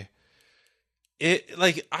anyway.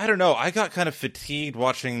 I don't know. I got kind of fatigued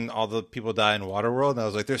watching all the people die in Waterworld, and I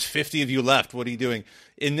was like, there's 50 of you left. What are you doing?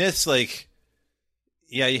 In this,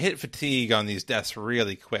 you hit fatigue on these deaths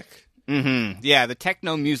really quick. Mm-hmm. Yeah, the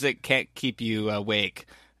techno music can't keep you awake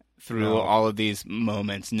through all of these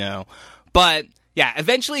moments, no. But, yeah,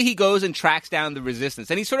 eventually he goes and tracks down the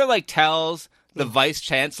resistance. And he sort of, tells the vice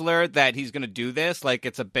chancellor that he's going to do this.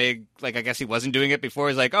 It's a big, I guess he wasn't doing it before.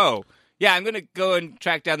 He's like, oh, yeah, I'm going to go and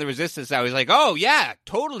track down the resistance now. He's like, oh, yeah,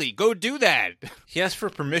 totally, go do that. He asked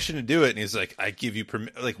for permission to do it, and he's like, I give you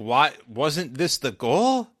permission. Why? Wasn't this the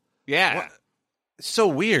goal? Yeah. What? So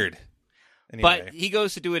weird. Anyway. But he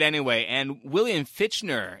goes to do it anyway, and William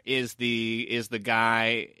Fichtner is the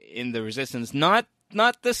guy in the resistance, not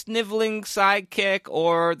the sniveling sidekick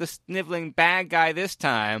or the sniveling bad guy this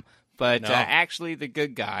time, but actually the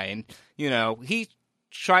good guy. And he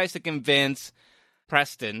tries to convince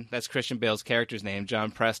Preston, that's Christian Bale's character's name,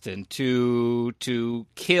 John Preston, to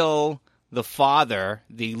kill the father,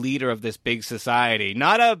 the leader of this big society,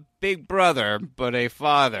 not a big brother, but a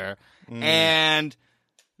father. And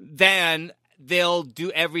then they'll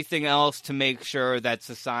do everything else to make sure that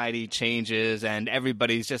society changes and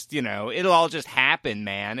everybody's just, it'll all just happen,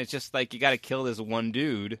 man. It's just like you got to kill this one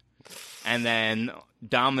dude and then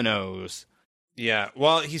dominoes. Yeah.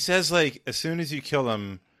 Well, he says, like, as soon as you kill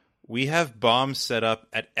him, we have bombs set up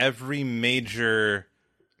at every major,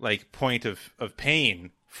 like, point of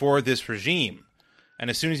pain for this regime. And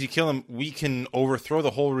as soon as you kill him, we can overthrow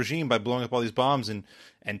the whole regime by blowing up all these bombs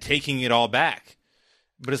and taking it all back.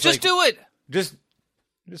 But it's just do it. Just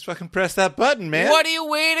fucking press that button, man. What are you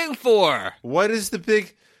waiting for? What is the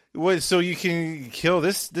big... so you can kill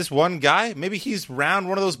this one guy? Maybe he's round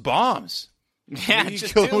one of those bombs. Yeah, Maybe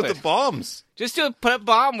just kill do him it. with the bombs. Just do it. Put a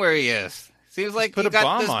bomb where he is. Seems like put you a got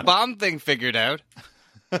bomb this on it. bomb thing figured out.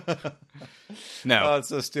 No. Oh, it's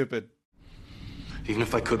so stupid. Even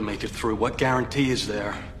if I could make it through, what guarantee is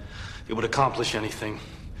there it would accomplish anything?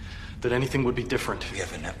 That anything would be different? We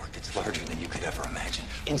have a network that's larger than you could ever imagine.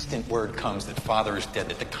 Instant word comes that Father is dead,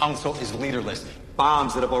 that the Council is leaderless.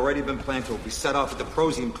 Bombs that have already been planted will be set off at the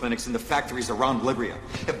Prosium clinics and the factories around Libria.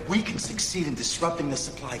 If we can succeed in disrupting the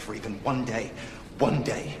supply for even one day,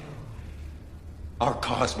 our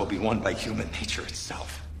cause will be won by human nature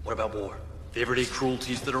itself. What about war? The everyday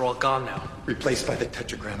cruelties that are all gone now. Replaced by the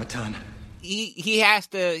Tetragrammaton. He has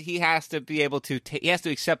to be able to he has to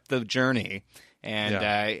accept the journey,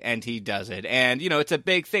 and he does it. And it's a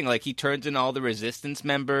big thing. Like, he turns in all the resistance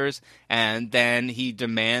members, and then he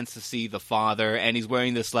demands to see the father, and he's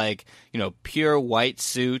wearing this pure white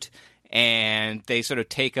suit, and they sort of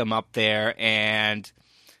take him up there, and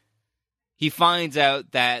he finds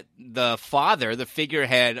out that the father, the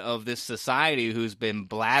figurehead of this society who's been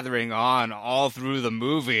blathering on all through the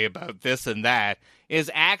movie about this and that, is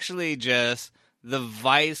actually just the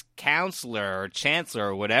vice counselor or chancellor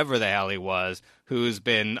or whatever the hell he was, who's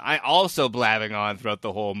been also blabbing on throughout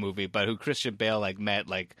the whole movie, but who Christian Bale met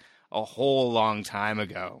a whole long time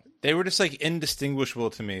ago. They were just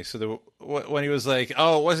indistinguishable to me. So when he was like,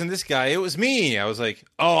 "Oh, it wasn't this guy, it was me," I was like,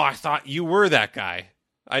 "Oh, I thought you were that guy."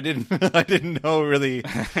 I didn't know really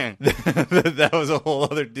that was a whole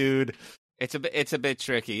other dude. It's a bit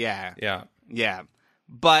tricky, yeah. Yeah.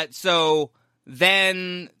 But so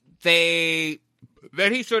then he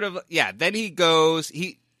goes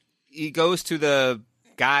to the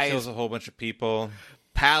guy's Kills a whole bunch of people.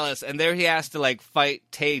 palace, and there he has to fight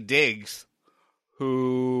Taye Diggs,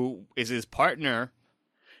 who is his partner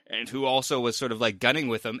and who also was sort of gunning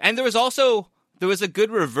with him. And there was a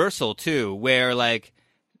good reversal too, where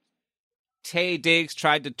Taye Diggs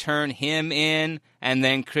tried to turn him in, and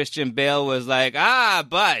then Christian Bale was like,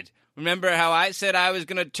 bud, remember how I said I was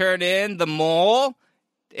going to turn in the mole?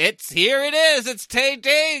 Here it is, it's Taye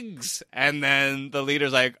Diggs. And then the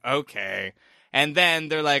leader's like, okay. And then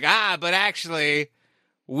they're like, but actually,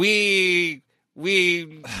 we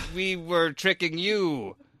were tricking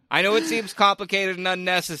you. I know it seems complicated and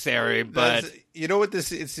unnecessary, but... You know what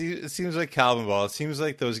it seems like Calvin Ball. It seems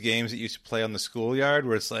like those games that you used to play on the schoolyard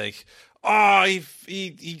where it's like, oh,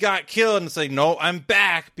 he got killed, and it's like, no, I'm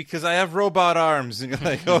back because I have robot arms. And you're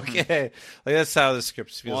like, okay. That's how the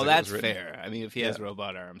script feels. Well, like that's it was written. fair. I mean, if he has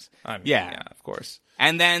robot arms. I mean, yeah, of course.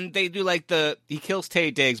 And then they do he kills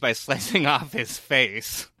Taye Diggs by slicing off his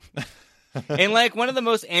face. In one of the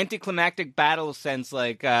most anticlimactic battles since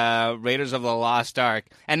Raiders of the Lost Ark,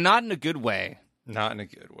 and not in a good way. Not in a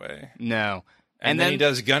good way. No. And then he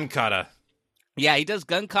does gun kata. Yeah, he does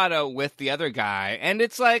gun kata with the other guy, and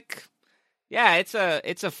it's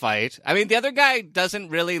it's a fight. I mean, the other guy doesn't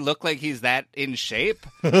really look like he's that in shape.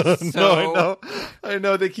 No, I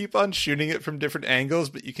know. They keep on shooting it from different angles,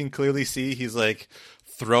 but you can clearly see he's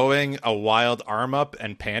throwing a wild arm up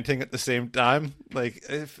and panting at the same time. I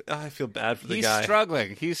feel bad for the guy.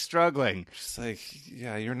 He's struggling. Just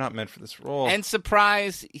yeah, you're not meant for this role. And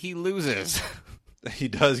surprise, he loses. He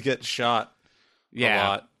does get shot. A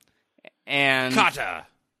lot. And kata.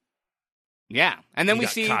 Yeah, and then we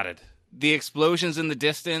see cotted. The explosions in the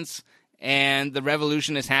distance, and the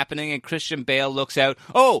revolution is happening, and Christian Bale looks out.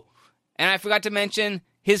 Oh, and I forgot to mention,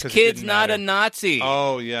 his kid's not a Nazi.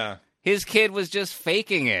 Oh, yeah. His kid was just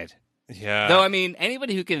faking it. Yeah. Though, I mean,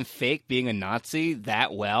 anybody who can fake being a Nazi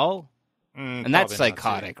that well, and that's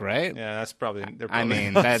psychotic, right? Yeah, that's probably...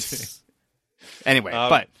 that's... Anyway,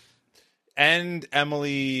 but... And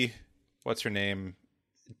Emily, what's her name,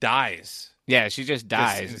 dies. Yeah, she just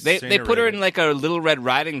dies. They put her in a Little Red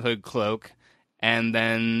Riding Hood cloak, and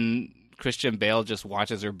then Christian Bale just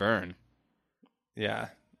watches her burn. Yeah.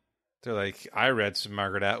 They're like, I read some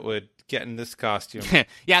Margaret Atwood, get in this costume.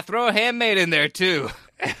 Yeah, throw a handmaid in there, too.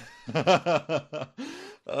 For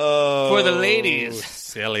the ladies.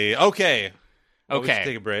 Silly. Okay. Well, we should Okay.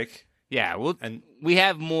 take a break. Yeah, we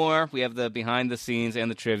have more. We have the behind the scenes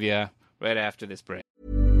and the trivia right after this break.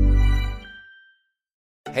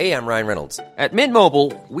 Hey, I'm Ryan Reynolds. At Mint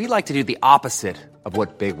Mobile, we like to do the opposite of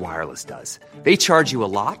what Big Wireless does. They charge you a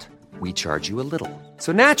lot, we charge you a little.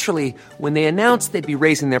 So naturally, when they announced they'd be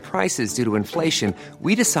raising their prices due to inflation,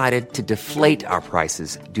 we decided to deflate our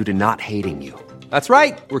prices due to not hating you. That's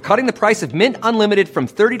right. We're cutting the price of Mint Unlimited from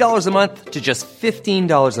 $30 a month to just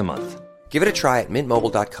 $15 a month. Give it a try at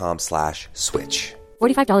mintmobile.com/switch.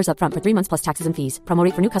 $45 up front for 3 months plus taxes and fees. Promo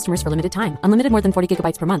rate for new customers for limited time. Unlimited more than 40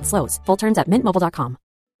 gigabytes per month. Slows full terms at mintmobile.com.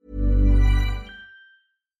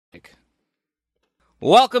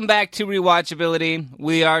 Welcome back to Rewatchability.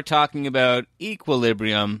 We are talking about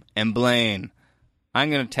Equilibrium and Blaine. I'm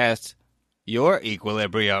going to test your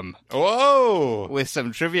equilibrium. Whoa! With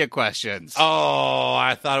some trivia questions. Oh,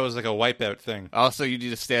 I thought it was like a wipeout thing. Also, you need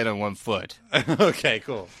to stand on one foot. Okay,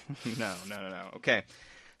 cool. No. Okay.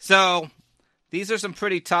 So, these are some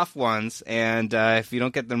pretty tough ones, and if you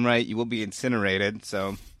don't get them right, you will be incinerated.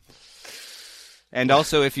 So, and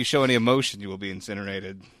also, if you show any emotion, you will be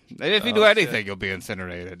incinerated. If you do anything, you'll be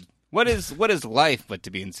incinerated. What is life but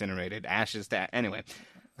to be incinerated? Ashes to anyway.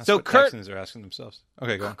 That's so what Kurt Texans are asking themselves.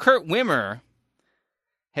 Okay, go on. Kurt Wimmer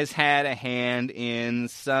has had a hand in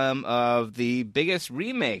some of the biggest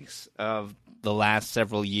remakes of the last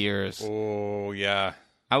several years. Oh, yeah.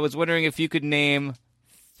 I was wondering if you could name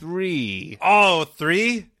 3. Oh,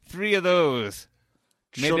 3? 3 of those.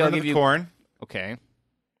 Maybe Children I'll give of the you. Corn. Okay.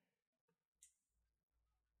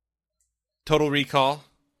 Total Recall.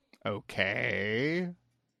 Okay.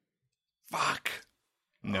 Fuck.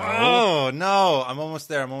 No. Oh, no. I'm almost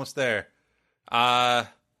there.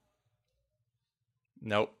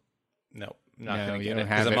 Nope. Not No, gonna you get don't it.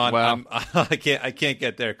 have 'Cause it. I'm on, Well- I can't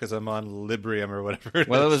get there because I'm on Librium or whatever.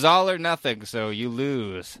 Well, it was all or nothing, so you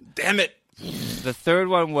lose. Damn it. The third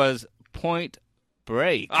one was Point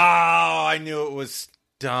Break. Oh, I knew it was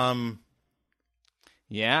dumb.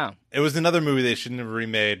 Yeah. It was another movie they shouldn't have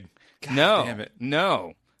remade. God No. damn it.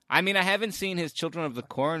 No. I mean, I haven't seen his Children of the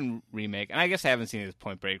Corn remake, and I guess I haven't seen his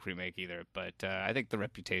Point Break remake either, but I think the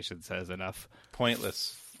reputation says enough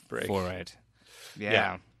Pointless break. for it.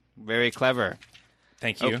 Yeah. Very clever.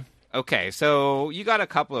 Thank you. Okay, so you got a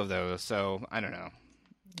couple of those, so I don't know.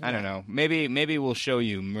 Maybe we'll show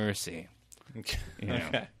you mercy. Okay. You know.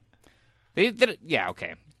 Okay. They did, yeah,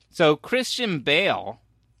 okay. So Christian Bale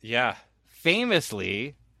Yeah.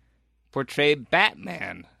 famously portrayed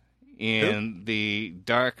Batman in the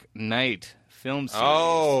Dark Knight film series.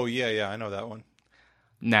 Oh, yeah, I know that one.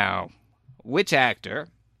 Now, which actor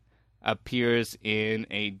appears in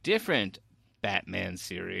a different Batman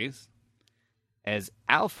series as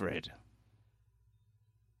Alfred?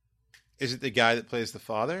 Is it the guy that plays the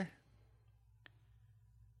father?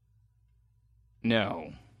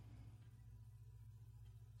 No.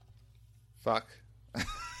 Fuck.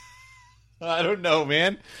 I don't know,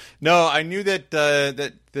 man. No, I knew that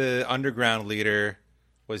that the underground leader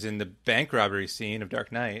was in the bank robbery scene of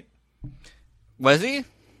Dark Knight. Was he?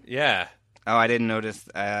 Yeah. Oh, I didn't notice.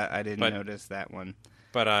 Notice that one.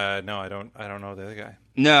 But no, I don't know the other guy.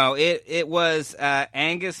 No, it was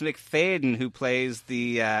Angus McFadden who plays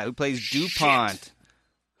DuPont.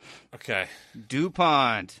 Okay.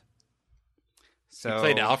 DuPont. So He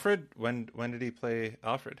played Alfred? When did he play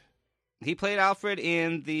Alfred? He played Alfred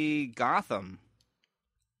in the Gotham.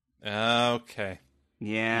 Okay.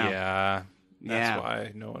 Yeah. Yeah. That's Yeah.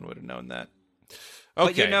 why no one would have known that. But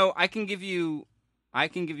Okay. I can give you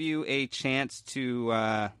a chance to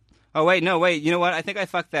Oh wait, no, wait, you know what? I think I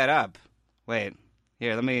fucked that up. Wait.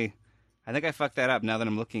 Here, I think I fucked that up now that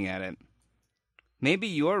I'm looking at it. Maybe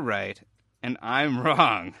you're right and I'm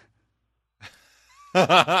wrong.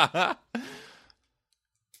 I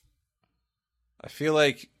feel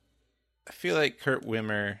like Kurt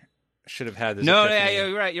Wimmer should have had this. No, epiphany.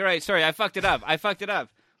 yeah, you're right. Sorry, I fucked it up.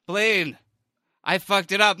 Blaine, I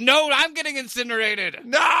fucked it up. No, I'm getting incinerated.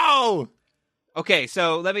 No! Okay,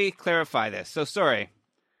 so let me clarify this. So sorry.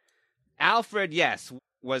 Alfred, yes,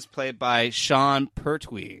 was played by Sean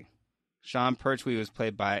Pertwee. Sean Pertwee was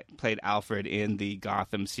played Alfred in the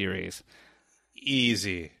Gotham series.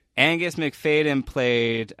 Easy. Angus McFadden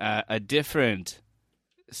played a different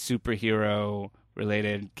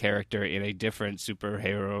superhero-related character in a different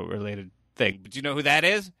superhero-related thing. But do you know who that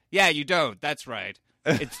is? Yeah, you don't. That's right.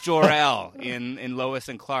 It's Jor-El in Lois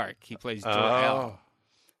and Clark. He plays Jor-El. Oh.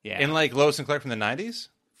 Yeah. In like Lois and Clark from the 90s?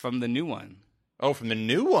 From the new one. Oh, from the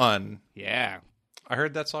new one. Yeah. I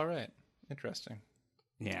heard that's all right. Interesting.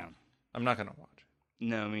 Yeah. I'm not going to watch.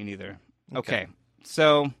 No, me neither. Okay.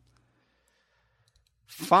 So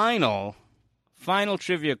Final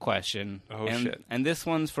trivia question. Oh, shit. And this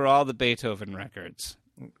one's for all the Beethoven records.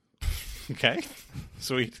 Okay.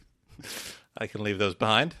 Sweet. I can leave those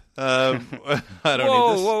behind. I don't need this.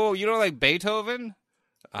 Whoa. You don't like Beethoven?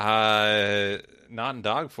 Not in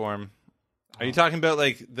dog form. Are you talking about,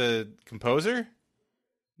 like, the composer?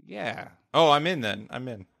 Yeah. Oh, I'm in then. I'm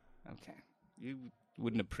in. Okay. You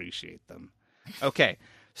wouldn't appreciate them. Okay.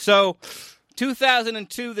 So,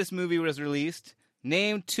 2002, this movie was released.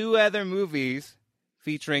 Name 2 other movies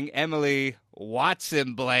featuring Emily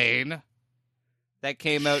Watson Blaine that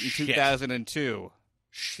came out in 2002.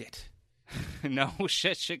 Shit. No,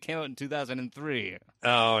 shit came out in 2003.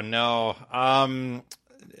 Oh, no.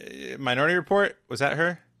 Minority Report? Was that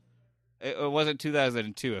her? It wasn't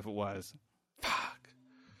 2002 if it was. Fuck.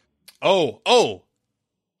 Oh.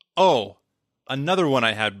 Another one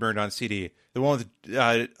I had burned on CD. The one with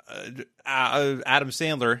Adam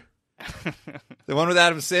Sandler. The one with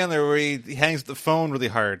Adam Sandler where he hangs the phone really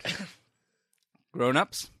hard. Grown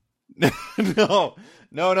Ups? No.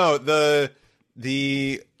 The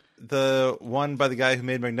one by the guy who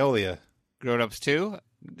made Magnolia. Grown Ups 2?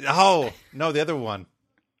 Oh, no, the other one.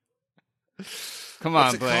 Come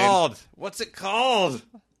on, Blaine. What's it called?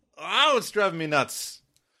 Oh, it's driving me nuts.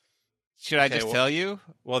 Should I just tell you?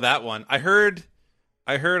 Well, that one. I heard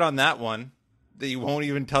on that one that you won't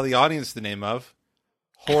even tell the audience the name of.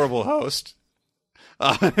 Horrible host.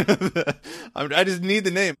 I just need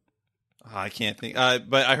the name. Oh, I can't think.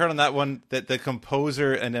 But I heard on that one that the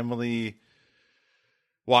composer and Emily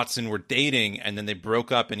Watson were dating, and then they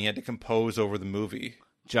broke up, and he had to compose over the movie.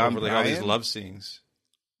 John over, like, all these love scenes.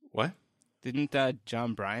 What? Didn't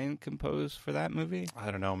John Bryan compose for that movie?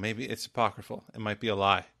 I don't know. Maybe it's apocryphal. It might be a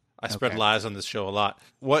lie. I spread lies on this show a lot.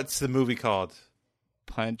 What's the movie called?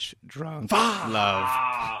 Punch Drunk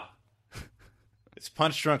Love. It's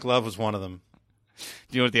Punch Drunk Love was one of them.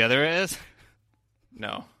 Do you know what the other is?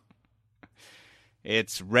 No.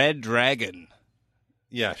 It's Red Dragon.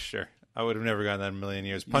 Yeah, sure. I would have never gotten that in a million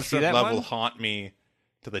years. Punch Drunk Love will haunt me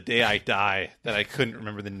to the day I die that I couldn't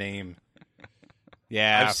remember the name.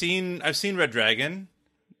 Yeah. I've seen Red Dragon.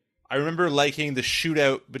 I remember liking the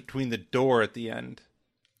shootout between the door at the end.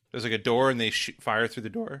 There's like a door and they fire through the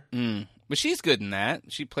door. But she's good in that.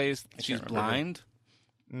 She's blind.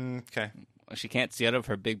 Okay. She can't see out of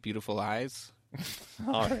her big, beautiful eyes.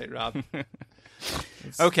 All right, Rob.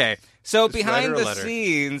 Okay. So behind the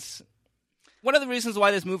scenes, one of the reasons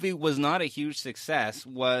why this movie was not a huge success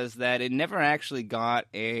was that it never actually got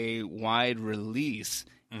a wide release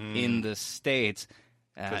in the States.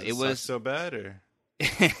 It was so bad, or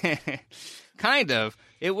kind of.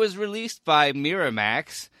 It was released by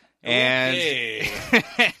Miramax, and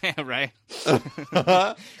right,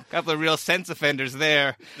 a couple of real sense offenders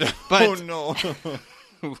there. But, oh no!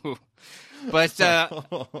 But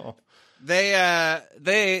they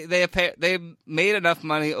made enough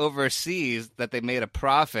money overseas that they made a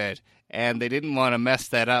profit, and they didn't want to mess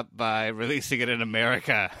that up by releasing it in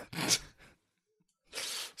America.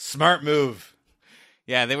 Smart move.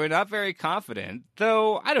 Yeah, they were not very confident,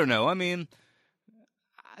 though. I don't know. I mean,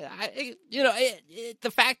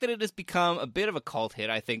 the fact that it has become a bit of a cult hit,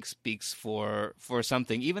 I think, speaks for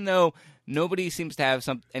something. Even though nobody seems to have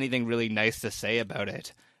anything really nice to say about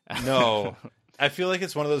it. No, I feel like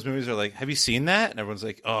it's one of those movies where, like, have you seen that? And everyone's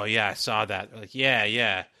like, oh yeah, I saw that. They're like,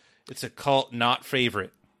 yeah, it's a cult not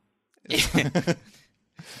favorite.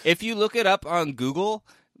 If you look it up on Google,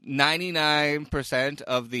 99%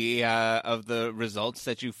 of the results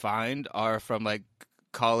that you find are from like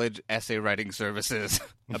college essay writing services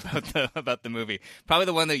about the movie. Probably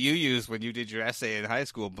the one that you used when you did your essay in high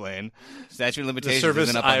school, Blaine. Statute of Limitations. The service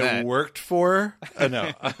isn't up on that. worked for.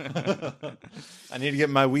 No, I need to get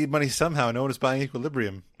my weed money somehow. No one is buying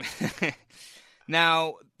Equilibrium.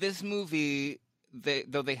 Now, this movie,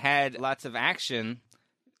 though they had lots of action,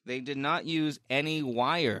 they did not use any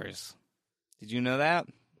wires. Did you know that?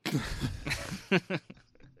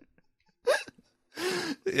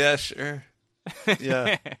 Yeah, sure.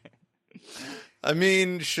 Yeah. I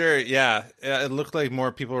mean, sure, yeah. It looked like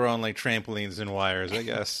more people were on like trampolines than wires, I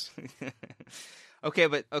guess. Okay,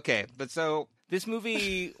 but so this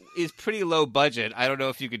movie is pretty low budget. I don't know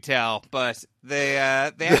if you could tell, but they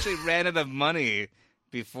actually ran out of money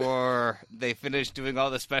before they finished doing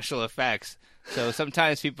all the special effects. So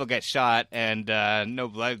sometimes people get shot and no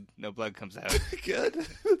blood comes out. Good,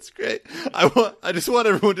 that's great. I just want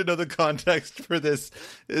everyone to know the context for this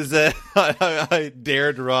is that I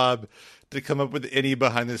dared Rob to come up with any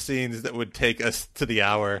behind the scenes that would take us to the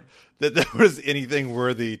hour. That there was anything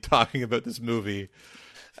worthy talking about this movie.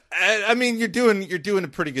 I mean, you're doing a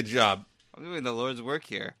pretty good job. I'm doing the Lord's work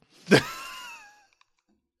here.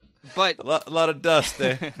 But a lot of dust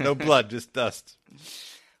there. No blood, just dust.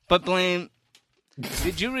 But Blaine,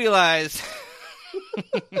 did you realize?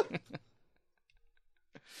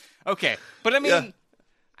 Okay, but I mean,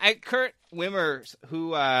 Kurt Wimmers,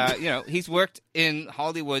 who he's worked in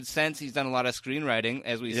Hollywood since. He's done a lot of screenwriting,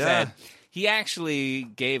 as we said. He actually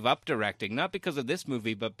gave up directing, not because of this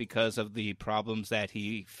movie, but because of the problems that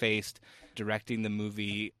he faced directing the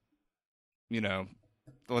movie, the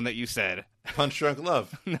one that you said. Punch Drunk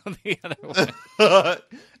Love. No, the other one.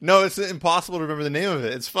 No, it's impossible to remember the name of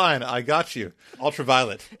it. It's fine. I got you.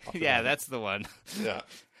 Ultraviolet. Yeah, that's the one. Yeah.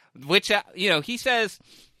 Which, he says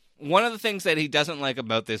one of the things that he doesn't like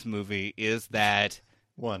about this movie is that...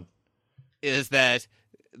 him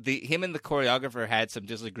and the choreographer had some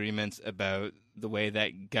disagreements about the way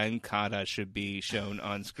that gun kata should be shown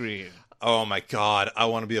on screen. Oh my God, I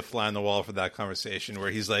want to be a fly on the wall for that conversation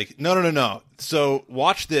where he's like, no. So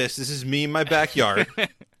watch this. This is me in my backyard.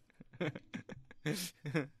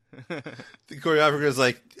 The choreographer is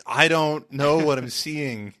like, I don't know what I'm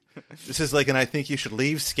seeing. This is like an I think you should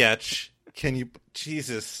leave sketch. Can you,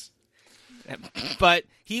 Jesus. But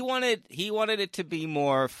he wanted it to be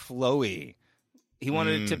more flowy. He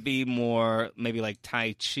wanted it to be more maybe like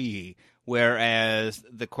Tai Chi, whereas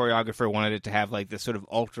the choreographer wanted it to have like this sort of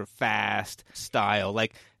ultra fast style.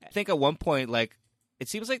 Like I think at one point, like it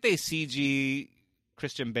seems like they CG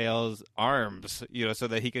Christian Bale's arms, so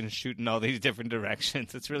that he can shoot in all these different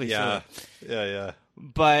directions. It's really silly. Yeah.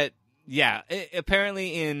 But yeah,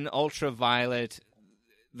 apparently in Ultraviolet,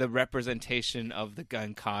 the representation of the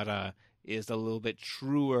gun kata is a little bit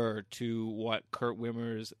truer to what Kurt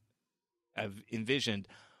Wimmers have envisioned.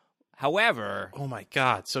 However, oh my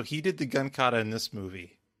God! So he did the gun kata in this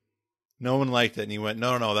movie. No one liked it, and he went,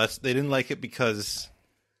 "No, they didn't like it because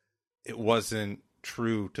it wasn't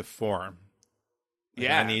true to form."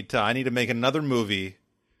 Yeah, I need to make another movie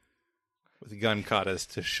with gun katas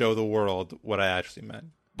to show the world what I actually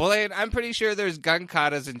meant. Blaine, I'm pretty sure there's gun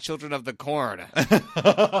katas in Children of the Corn.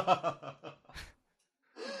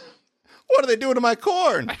 What are they doing to my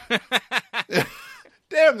corn?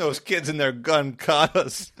 Damn those kids and their gun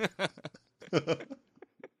katas.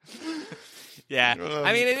 Yeah,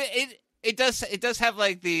 I mean it does have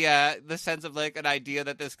like the sense of like an idea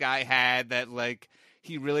that this guy had that like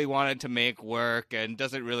he really wanted to make work and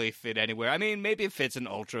doesn't really fit anywhere. I mean, maybe it fits in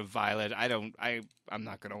Ultraviolet. I'm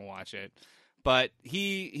not gonna watch it, but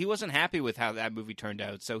he wasn't happy with how that movie turned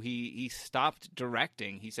out, so he stopped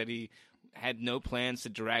directing. He said he had no plans to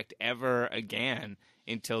direct ever again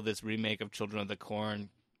until this remake of Children of the Corn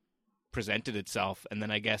presented itself, and then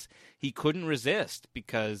I guess he couldn't resist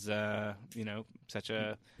because such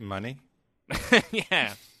a money.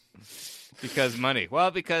 Yeah, because money.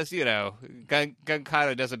 Well, because gun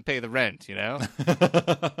kata doesn't pay the rent.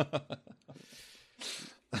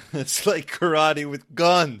 It's like karate with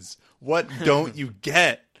guns. What don't you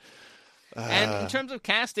get? And in terms of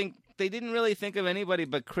casting, they didn't really think of anybody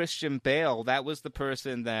but Christian Bale. That was the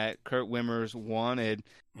person that Kurt Wimmers wanted.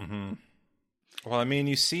 Mm-hmm. Well, I mean,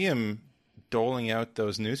 you see him doling out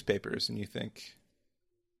those newspapers, and you think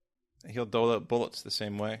he'll dole out bullets the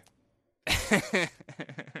same way.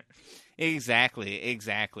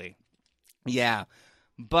 Exactly. Yeah.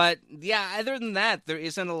 But, yeah, other than that, there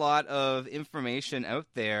isn't a lot of information out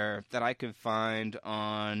there that I could find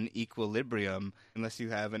on Equilibrium, unless you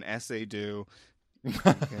have an essay due.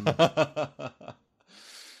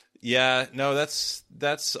 Yeah, no,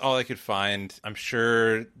 that's all I could find. I'm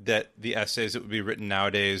sure that the essays that would be written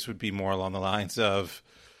nowadays would be more along the lines of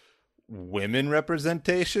women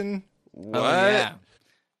representation. What? Oh, yeah.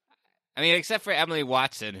 I mean, except for Emily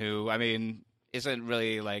Watson, who, I mean, isn't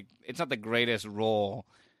really like, it's not the greatest role.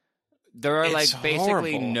 There are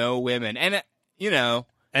basically no women. And,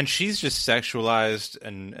 and she's just sexualized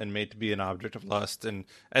and made to be an object of lust and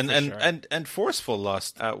forceful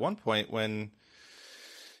lust at one point when,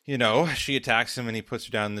 she attacks him and he puts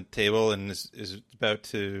her down on the table and is about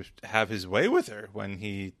to have his way with her when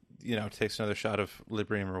he, takes another shot of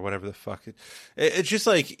Librium or whatever the fuck. It's just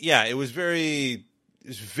like, yeah, it was very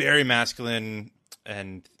masculine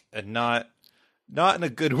and not in a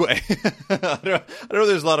good way. I don't know.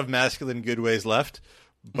 There's a lot of masculine good ways left.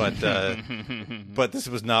 But this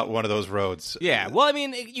was not one of those roads. Yeah, well, I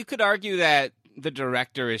mean, you could argue that the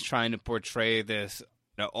director is trying to portray this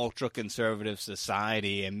ultra-conservative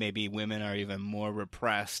society, and maybe women are even more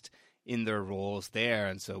repressed in their roles there,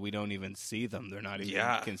 and so we don't even see them. They're not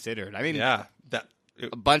even considered. I mean, a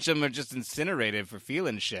bunch of them are just incinerated for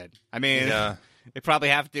feeling shit. I mean, they probably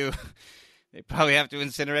have to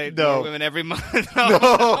incinerate more women every month. No,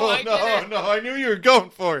 I knew you were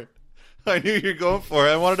going for it. I knew you were going for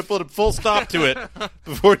it. I wanted to put a full stop to it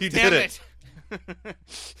before you did it.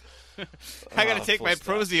 I gotta take my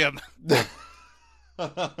Prosium.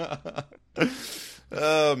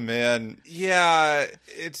 Oh, man. Yeah,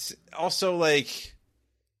 it's also like...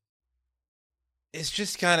 It's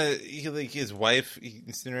just kind of like his wife. He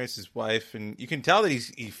incinerates his wife, and you can tell that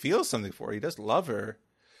he feels something for her. He does love her,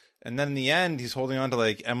 and then in the end, he's holding on to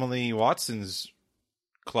like Emily Watson's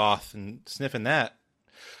cloth and sniffing that.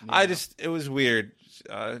 Yeah. It was weird.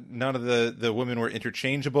 None of the women were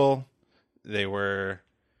interchangeable. They were,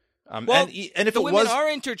 and if the it women was,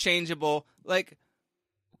 are interchangeable, like.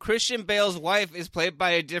 Christian Bale's wife is played by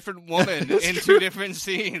a different woman in two different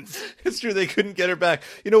scenes. It's true. They couldn't get her back.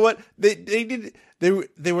 You know what? They did.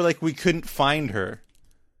 They were like, we couldn't find her.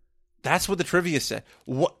 That's what the trivia said.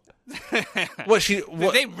 What? Did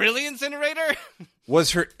they really incinerate her?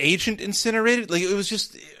 Was her agent incinerated? Like, it was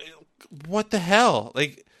just, what the hell?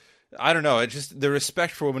 Like, I don't know. It just, the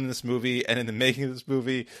respect for women in this movie and in the making of this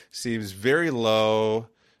movie seems very low,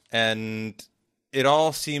 and it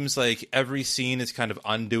all seems like every scene is kind of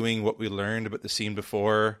undoing what we learned about the scene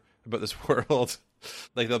before, about this world.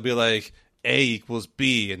 Like, they'll be like, A equals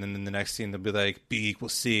B, and then in the next scene, they'll be like, B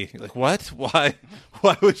equals C. You're like, what? Why?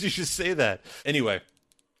 Why would you just say that? Anyway,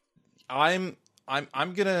 I'm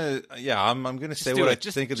gonna say what I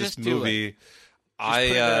think of this movie. Put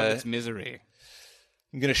it out of its misery.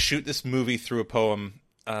 I'm gonna shoot this movie through a poem.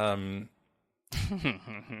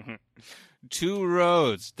 Two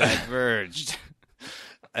roads diverged.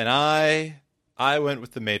 And I went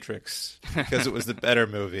with The Matrix because it was the better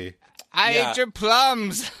movie. I ate your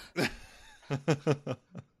plums.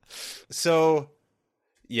 So,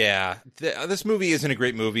 yeah, this movie isn't a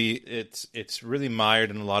great movie. It's really mired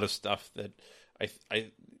in a lot of stuff that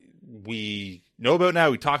we know about now,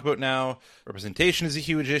 we talk about now. Representation is a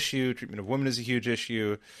huge issue. Treatment of women is a huge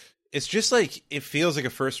issue. It's just like, it feels like a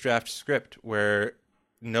first draft script where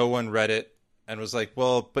no one read it and was like,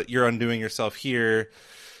 well, but you're undoing yourself here.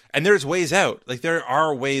 And there's ways out. Like, there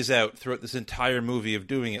are ways out throughout this entire movie of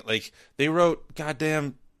doing it. Like, they wrote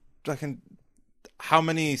goddamn fucking how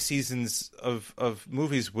many seasons of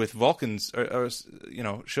movies with Vulcans, or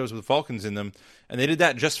shows with Vulcans in them, and they did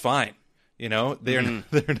that just fine. You know, they're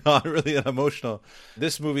not really that emotional.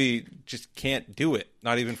 This movie just can't do it,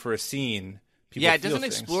 not even for a scene. It doesn't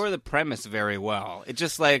explore the premise very well. It's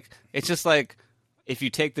just like if you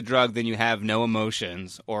take the drug, then you have no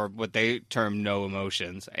emotions, or what they term no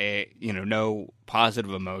emotions, no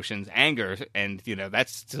positive emotions, anger, and that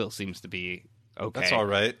still seems to be okay. That's all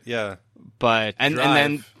right, yeah. But and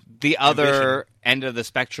then the other end of the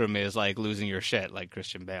spectrum is like losing your shit, like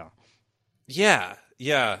Christian Bale. Yeah.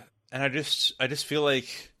 And I just feel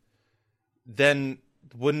like then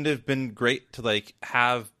wouldn't it have been great to like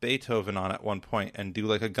have Beethoven on at one point and do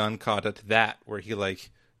like a gun kata to that, where he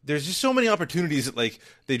like, there's just so many opportunities that like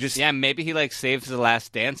they just maybe he like saves The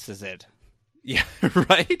Last Dance as it. Yeah,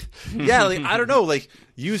 right? Yeah, like, I don't know, like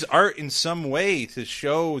use art in some way to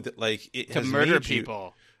show that like it to has murder made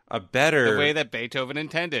people a better, the way that Beethoven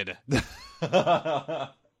intended.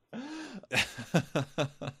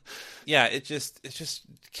 Yeah, it just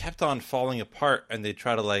kept on falling apart, and they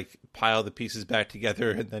try to like pile the pieces back together,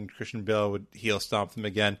 and then Christian Bale would heel stomp them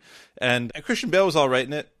again. And Christian Bale was all right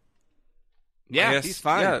in it. Yeah, he's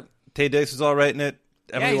fine. Yeah, Taye Diggs was all right in it.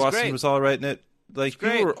 Emily Watson was all right in it. Like,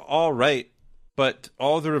 people were all right, but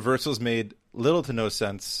all the reversals made little to no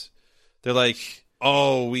sense. They're like,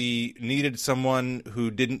 oh, we needed someone who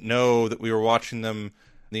didn't know that we were watching them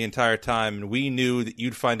the entire time, and we knew that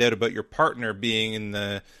you'd find out about your partner being in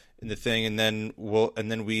the thing, and then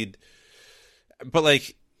we'd. But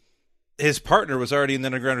like, his partner was already in the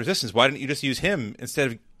Underground Resistance. Why didn't you just use him instead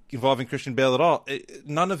of involving Christian Bale at all?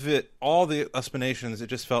 None of it, all the explanations, it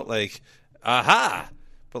just felt like, aha,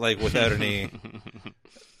 but like without any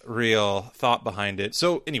real thought behind it.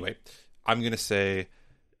 So anyway, I'm gonna say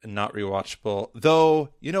not rewatchable. Though,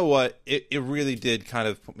 you know what? It really did kind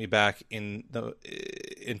of put me back into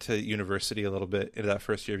university a little bit, into that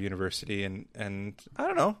first year of university, and I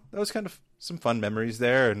don't know, that was kind of some fun memories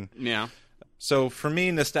there. And yeah. So for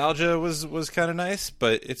me, nostalgia was kind of nice,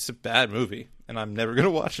 but it's a bad movie, and I'm never going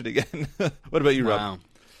to watch it again. What about you, Rob?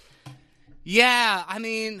 Yeah, I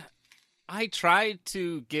mean, I tried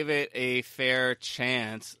to give it a fair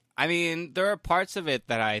chance. I mean, there are parts of it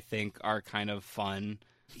that I think are kind of fun.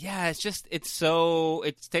 Yeah,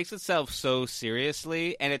 it takes itself so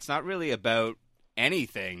seriously, and it's not really about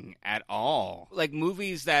anything at all. Like,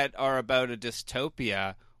 movies that are about a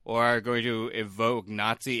dystopia or are going to evoke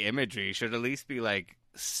Nazi imagery should at least be, like,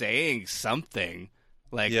 saying something.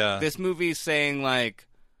 Like, This movie's saying, like,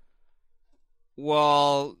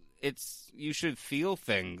 well, you should feel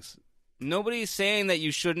things. Nobody's saying that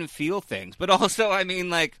you shouldn't feel things. But also, I mean,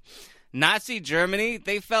 like, Nazi Germany,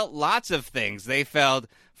 they felt lots of things. They felt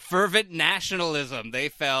fervent nationalism. They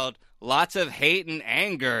felt lots of hate and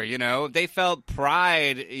anger, you know. They felt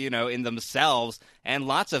pride, you know, in themselves and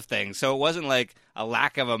lots of things. So it wasn't like a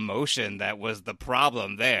lack of emotion that was the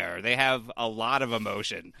problem there. They have a lot of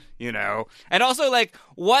emotion, you know. And also, like,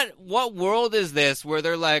 what world is this where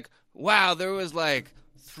they're like, wow, there was like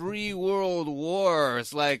 3 world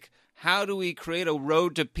wars, like, how do we create a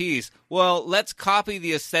road to peace? Well, let's copy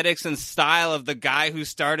the aesthetics and style of the guy who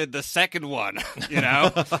started the second one, you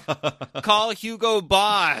know? Call Hugo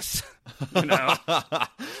Boss, you know?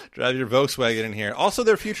 Drive your Volkswagen in here. Also,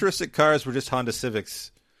 their futuristic cars were just Honda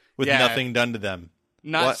Civics with nothing done to them.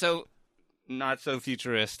 Not so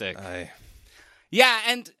futuristic. Yeah,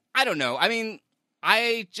 and I don't know. I mean,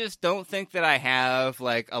 I just don't think that I have,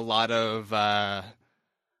 like, a lot of...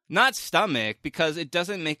 not stomach, because it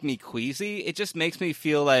doesn't make me queasy. It just makes me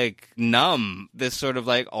feel, like, numb, this sort of,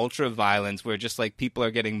 like, ultra-violence where just, like, people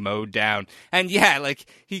are getting mowed down. And, yeah, like,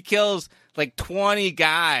 he kills, like, 20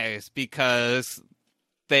 guys because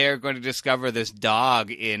they're going to discover this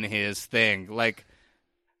dog in his thing. Like,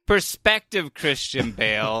 perspective, Christian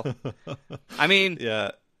Bale. I mean...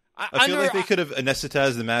 Yeah. I feel like they could have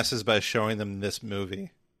anesthetized the masses by showing them this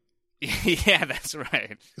movie. Yeah, that's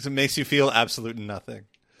right. Because it makes you feel absolute nothing.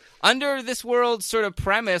 Under this world sort of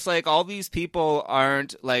premise, like, all these people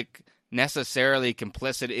aren't, like, necessarily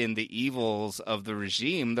complicit in the evils of the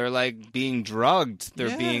regime. They're, like, being drugged.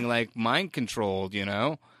 They're being, like, mind controlled, you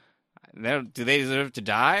know? Do they deserve to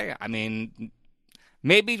die? I mean,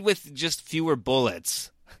 maybe with just fewer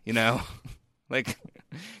bullets, you know? Like,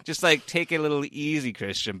 just, like, take it a little easy,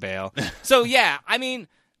 Christian Bale. So, yeah, I mean...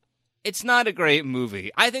 It's not a great movie.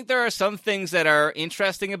 I think there are some things that are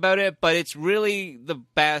interesting about it, but it's really the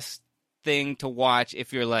best thing to watch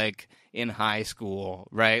if you're, like, in high school,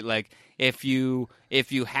 right? Like, if you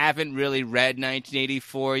haven't really read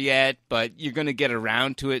 1984 yet, but you're going to get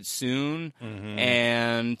around to it soon,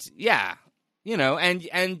 and, yeah, you know,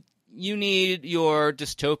 and you need your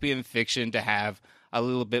dystopian fiction to have a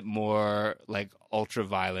little bit more, like,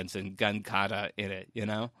 ultra-violence and gun kata in it, you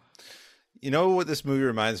know? You know what this movie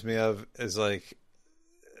reminds me of is, like,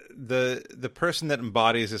 the person that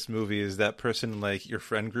embodies this movie is that person in, like, your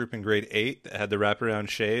friend group in grade 8 that had the wraparound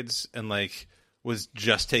shades and, like, was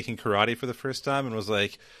just taking karate for the first time and was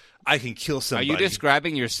like, I can kill somebody. Are you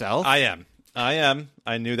describing yourself? I am.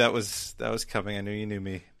 I knew that was coming. I knew you knew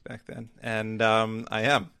me back then. And I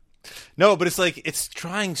am. No, but it's like, it's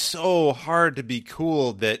trying so hard to be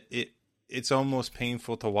cool that it's almost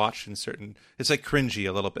painful to watch in certain... It's, like, cringy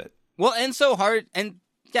a little bit. Well, and so hard, and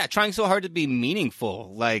yeah, trying so hard to be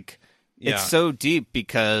meaningful. Like, it's so deep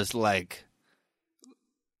because, like,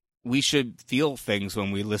 we should feel things when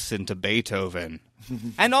we listen to Beethoven.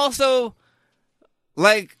 And also,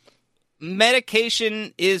 like,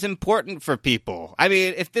 medication is important for people. I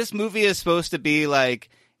mean, if this movie is supposed to be, like,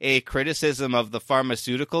 a criticism of the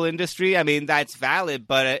pharmaceutical industry, I mean, that's valid,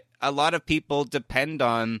 but a lot of people depend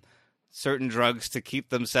on certain drugs to keep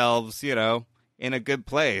themselves, you know, in a good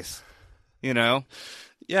place, you know?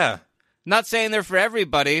 Yeah. Not saying they're for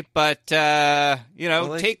everybody, but, you know, well,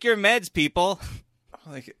 like, take your meds, people.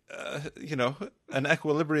 Like, you know, an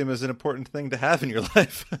equilibrium is an important thing to have in your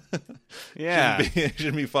life. Yeah.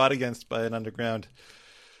 Shouldn't be fought against by an underground.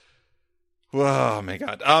 Oh, my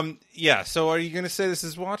God. Yeah, so are you going to say this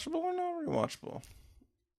is watchable or not rewatchable?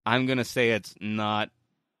 I'm going to say it's not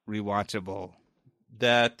rewatchable.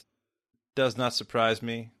 That does not surprise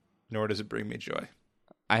me. Nor does it bring me joy.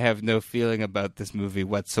 I have no feeling about this movie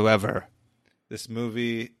whatsoever. This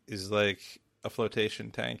movie is like a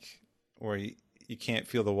flotation tank where you can't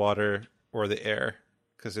feel the water or the air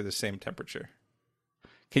because they're the same temperature.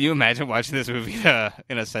 Can you imagine watching this movie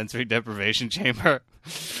in a sensory deprivation chamber?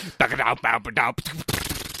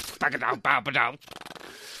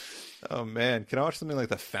 Oh, man. Can I watch something like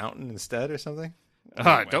The Fountain instead or something?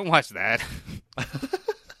 Oh, don't watch that.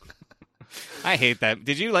 I hate that.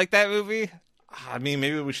 Did you like that movie? I mean,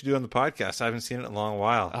 maybe we should do it on the podcast. I haven't seen it in a long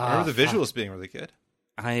while. I remember the visuals being really good.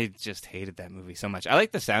 I just hated that movie so much. I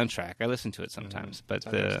like the soundtrack. I listen to it sometimes. But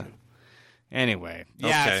anyway.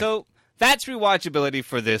 Yeah, okay. So that's rewatchability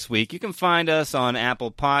for this week. You can find us on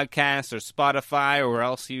Apple Podcasts or Spotify or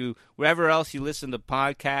wherever else you listen to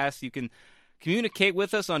podcasts. You can communicate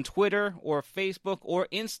with us on Twitter or Facebook or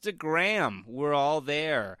Instagram. We're all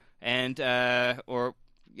there. And, yeah,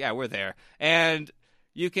 we're there. And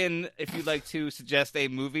you can, if you'd like to suggest a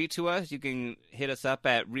movie to us, you can hit us up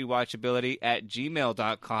at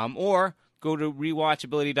rewatchability@gmail.com or go to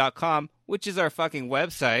rewatchability.com, which is our fucking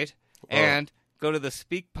website, and go to the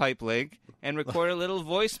SpeakPipe link and record a little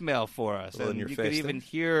voicemail for us. And you could even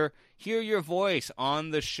hear your voice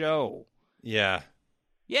on the show. Yeah.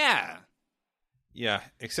 Yeah. Yeah,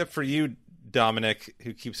 except for you, Dominic,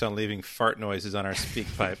 who keeps on leaving fart noises on our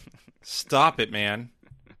SpeakPipe. Stop it, man.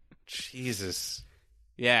 Jesus.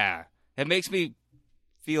 Yeah. It makes me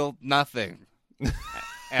feel nothing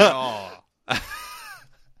at all.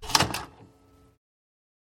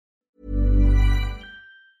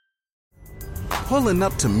 Pulling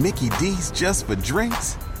up to Mickey D's just for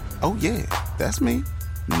drinks? Oh yeah, that's me.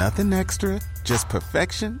 Nothing extra, just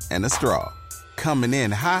perfection and a straw. Coming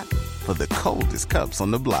in hot for the coldest cups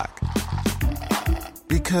on the block.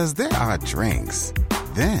 Because there are drinks.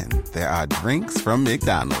 Then there are drinks from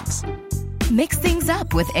McDonald's. Mix things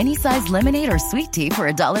up with any size lemonade or sweet tea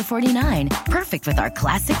for $1.49. Perfect with our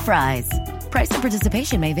classic fries. Price and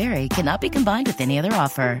participation may vary. Cannot be combined with any other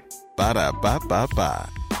offer. Ba-da-ba-ba-ba.